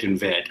going to be Nick and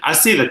Vic. I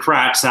see the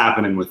cracks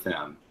happening with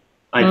them.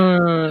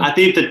 I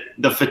think that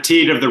the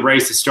fatigue of the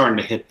race is starting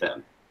to hit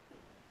them.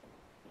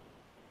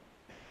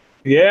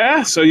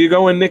 Yeah, so you're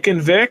going Nick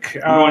and Vic?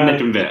 I'm going Nick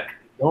and Vic.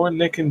 Going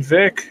Nick and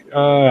Vic.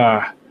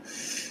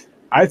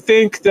 I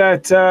think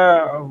that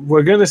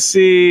we're going to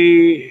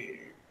see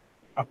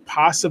a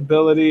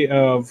possibility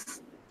of...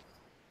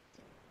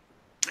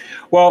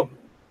 Well,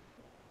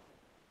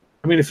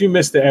 I mean, if you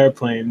missed the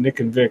airplane,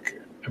 Nick and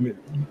Vic, I mean,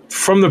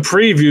 from the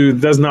preview,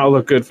 it does not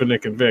look good for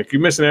Nick and Vic. You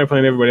miss an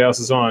airplane, everybody else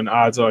is on,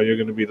 odds are you're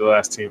going to be the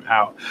last team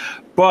out.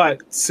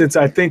 But since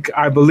I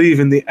believe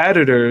in the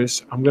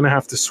editors, I'm going to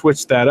have to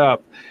switch that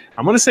up.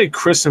 I'm going to say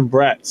Chris and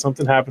Brett.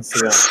 Something happens to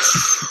them.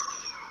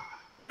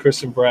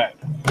 Chris and Brett.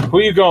 Who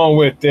are you going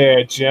with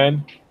there,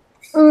 Jen?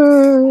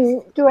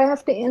 Do I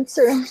have to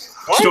answer?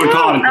 She's doing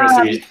Colin and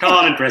Christy.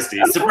 Colin and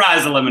Christy.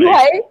 Surprise elimination.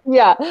 Right?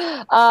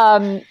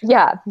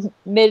 Yeah.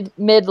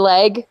 Mid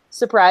leg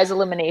surprise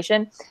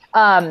elimination.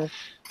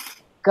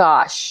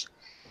 Gosh.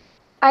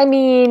 I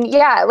mean,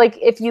 yeah, like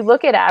if you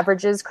look at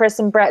averages, Chris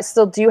and Brett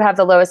still do have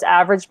the lowest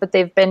average, but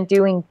they've been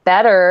doing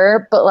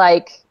better. But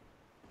like,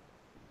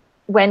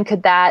 when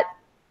could that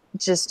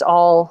just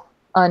all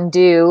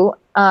undo?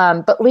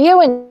 But Leo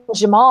and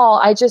Jamal,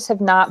 I just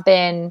have not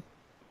been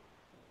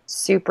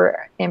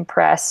super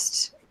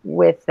impressed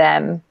with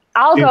them.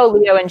 I'll go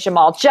Leo and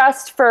Jamal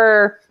just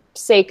for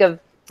sake of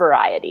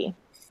variety.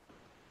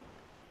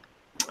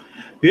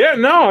 Yeah,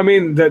 no, I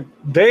mean that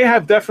they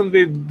have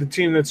definitely the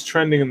team that's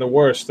trending in the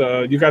worst.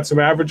 You got some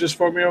averages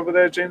for me over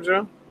there, James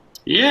Earl?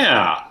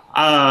 Yeah.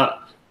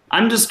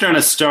 I'm just going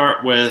to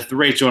start with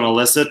Rachel and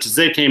Alyssa because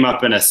they came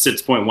up in a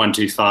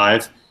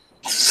 6.125.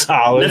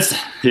 Solid.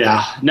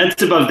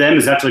 Next above them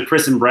is actually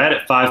Chris and Brett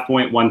at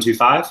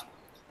 5.125.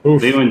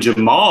 Leo and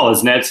Jamal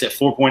is next at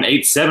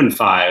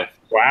 4.875.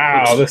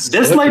 Wow. This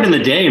late in the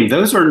game,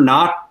 those are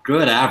not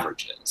good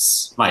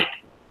averages. Like,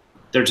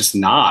 they're just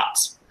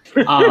not.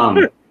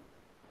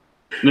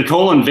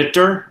 Nicole and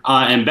Victor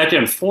and Becca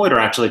and Floyd are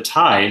actually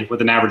tied with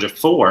an average of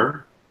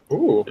 4.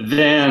 Ooh.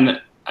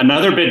 Then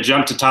another big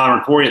jump to Tyler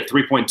and Corey at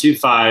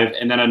 3.25,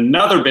 and then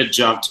another big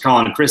jump to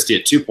Colin and Christy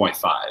at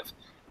 2.5.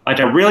 Like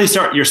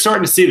you're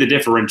starting to see the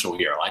differential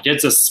here. Like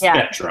it's a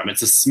spectrum. Yeah.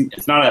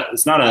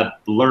 It's not a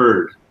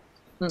blurred.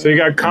 So you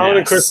got Colin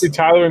and Christy,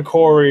 Tyler and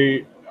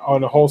Corey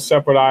on a whole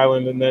separate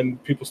island, and then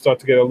people start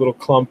to get a little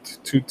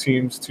clumped. Two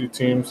teams.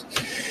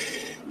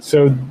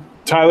 So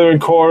Tyler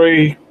and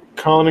Corey,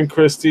 Colin and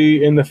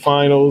Christy in the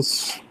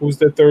finals. Who's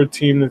the third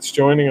team that's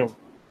joining them?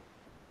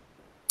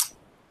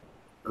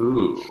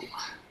 Ooh.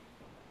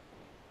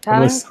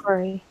 Tyler and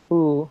Corey.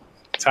 Ooh.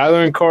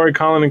 Tyler and Corey,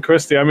 Colin and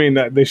Christy. I mean,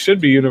 they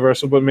should be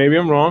universal, but maybe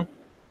I'm wrong.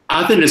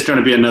 I think it's going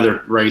to be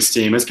another race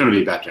team. It's going to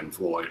be Becca and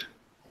Floyd.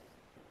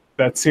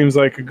 That seems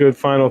like a good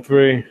final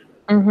 3.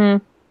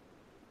 Mm-hmm.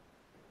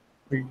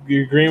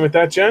 You agreeing with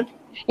that, Jen?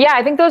 Yeah,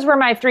 I think those were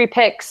my 3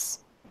 picks.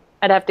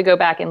 I'd have to go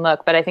back and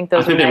look, but I think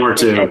those. I think they were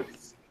too.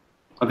 Picks.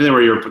 I think they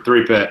were your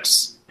 3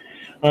 picks.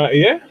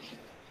 Yeah,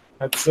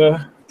 that's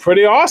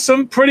pretty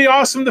awesome. Pretty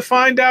awesome to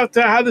find out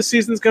how the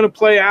season's going to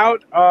play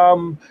out.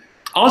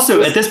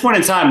 Also, at this point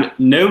in time,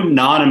 no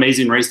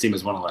non-Amazing Race team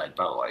has won a leg,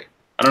 by the way.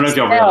 I don't know if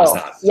y'all realize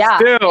that. Yeah,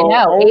 still,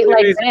 I know. only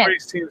Amazing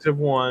Race teams have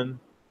won.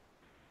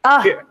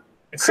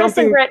 Chris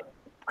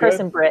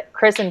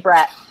and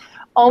Brett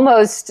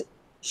almost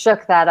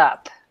shook that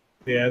up.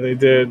 Yeah, they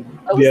did.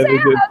 They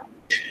did.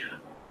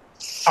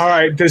 All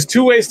right, there's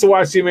 2 ways to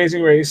watch The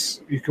Amazing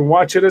Race. You can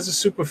watch it as a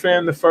super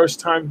fan the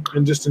first time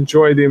and just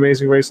enjoy The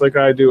Amazing Race like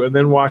I do, and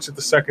then watch it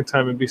the second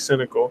time and be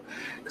cynical.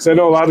 Because I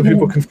know a lot of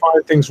people can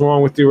find things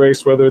wrong with the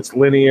race, whether it's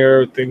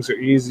linear, things are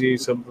easy,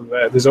 something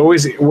like that. There's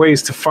always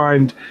ways to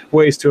find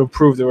ways to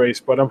improve the race,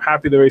 but I'm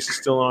happy the race is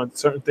still on.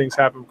 Certain things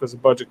happen because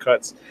of budget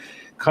cuts.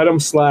 Cut them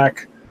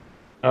slack.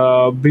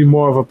 Be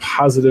more of a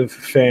positive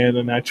fan,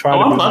 and I try.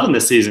 I'm loving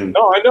this season.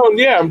 No, I know.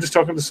 Yeah, I'm just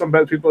talking to some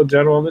bad people in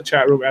general in the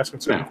chat room, asking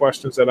certain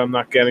questions that I'm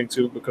not getting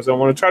to because I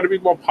want to try to be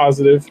more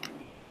positive.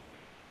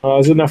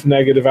 There's enough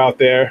negative out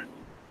there,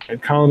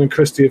 and Colin and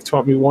Christy have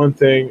taught me one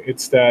thing: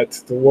 it's that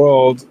the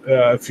world,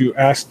 if you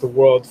ask the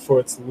world for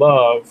its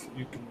love,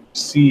 you can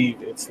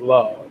receive its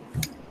love.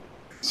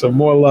 So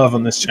more love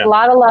on this channel. A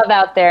lot of love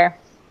out there.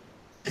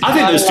 I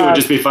think those 2 would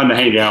just be fun to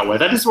hang out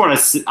with. I just want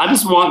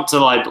to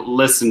like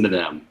listen to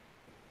them.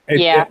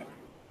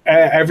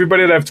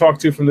 Everybody that I've talked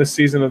to from this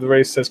season of the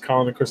race says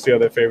Colin and Christy are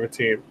their favorite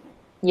team.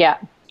 Yeah.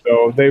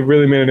 So they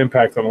really made an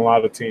impact on a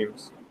lot of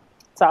teams.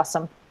 It's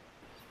awesome.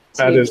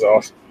 That is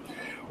awesome.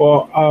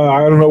 Well, I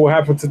don't know what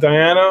happened to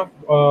Diana.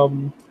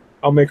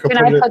 I'll make her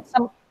Can I put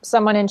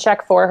someone in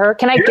check for her?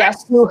 Can I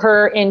guess who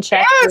her in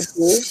check would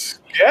be?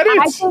 Get it.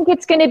 I think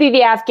it's going to be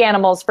the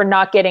Afghanimals for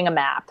not getting a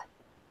map.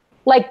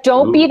 Like,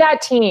 don't be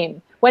that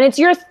team. When it's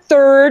your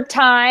 3rd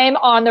time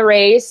on the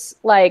race,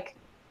 like...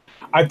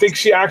 I think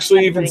she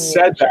actually even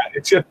said that.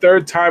 It's your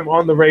 3rd time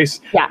on the race.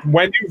 Yeah.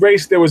 When you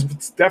raced, there was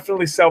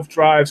definitely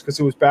self-drives because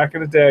it was back in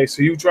the day.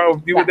 So you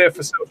were there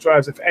for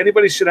self-drives. If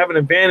anybody should have an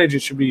advantage, it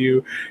should be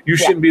you. You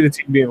shouldn't be the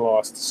team being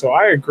lost. So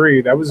I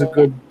agree. That was a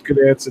good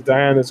answer.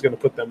 Diana's going to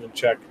put them in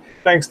check.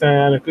 Thanks,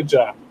 Diana. Good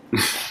job.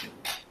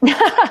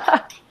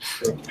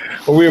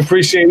 Well, we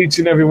appreciate each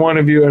and every one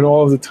of you and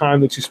all of the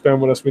time that you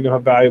spend with us. We know how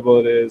valuable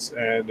it is,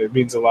 and it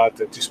means a lot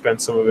that you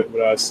spend some of it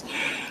with us.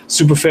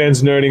 Super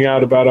fans nerding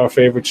out about our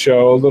favorite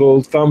show. A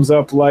little thumbs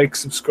up, like,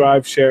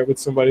 subscribe, share it with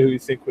somebody who you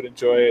think would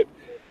enjoy it.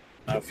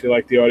 If you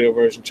like the audio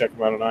version, check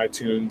them out on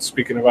iTunes.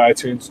 Speaking of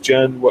iTunes,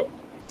 Jen, what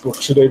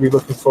should they be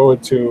looking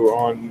forward to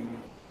on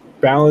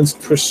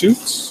Balanced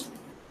Pursuits?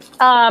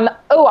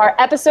 Our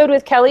episode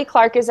with Kelly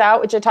Clark is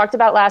out, which I talked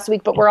about last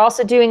week, but we're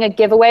also doing a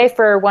giveaway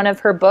for one of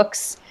her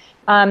books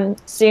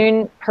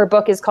soon. Her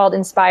book is called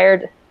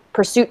Inspired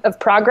Pursuit of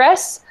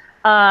Progress.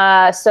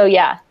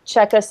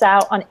 Check us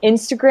out on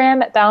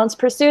Instagram at Balanced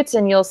Pursuits,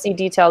 and you'll see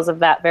details of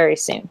that very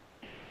soon.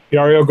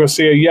 Yariel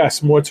Garcia,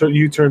 yes, more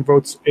U-turn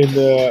votes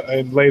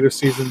in later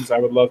seasons. I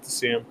would love to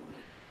see him.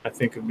 I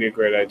think it would be a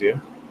great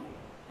idea.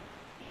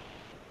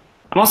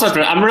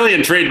 I'm really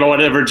intrigued by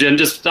whatever Jen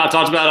just talked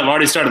about. I've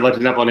already started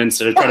looking up on Insta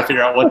to try to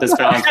figure out what this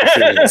Valentine's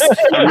is.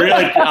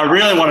 I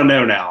really want to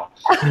know now.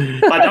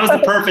 Like, that was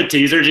the perfect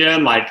teaser,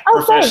 Jen. Like,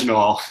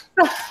 professional.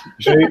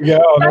 There you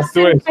go. That's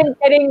the way. Been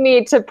getting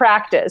me to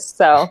practice,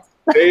 so.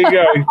 There you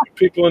go.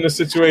 People in the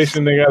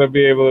situation, they got to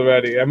be able to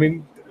ready. I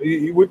mean,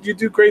 you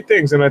do great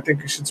things, and I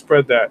think you should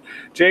spread that.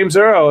 James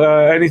Earl,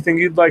 anything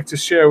you'd like to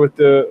share with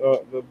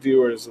the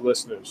viewers, the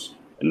listeners?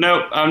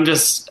 Nope, I'm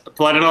just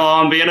plodding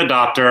along, being a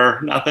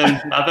doctor. Nothing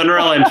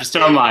real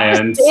interesting on my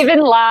end. Saving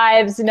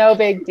lives, no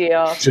big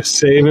deal. Just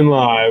saving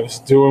lives,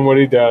 doing what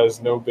he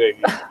does, no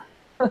biggie.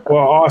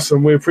 Well,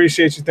 awesome. We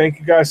appreciate you. Thank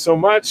you guys so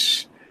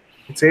much.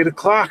 It's 8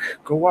 o'clock.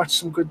 Go watch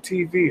some good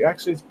TV.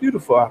 Actually, it's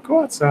beautiful out.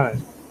 Go outside.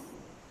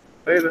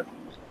 Later.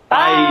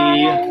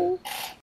 Bye.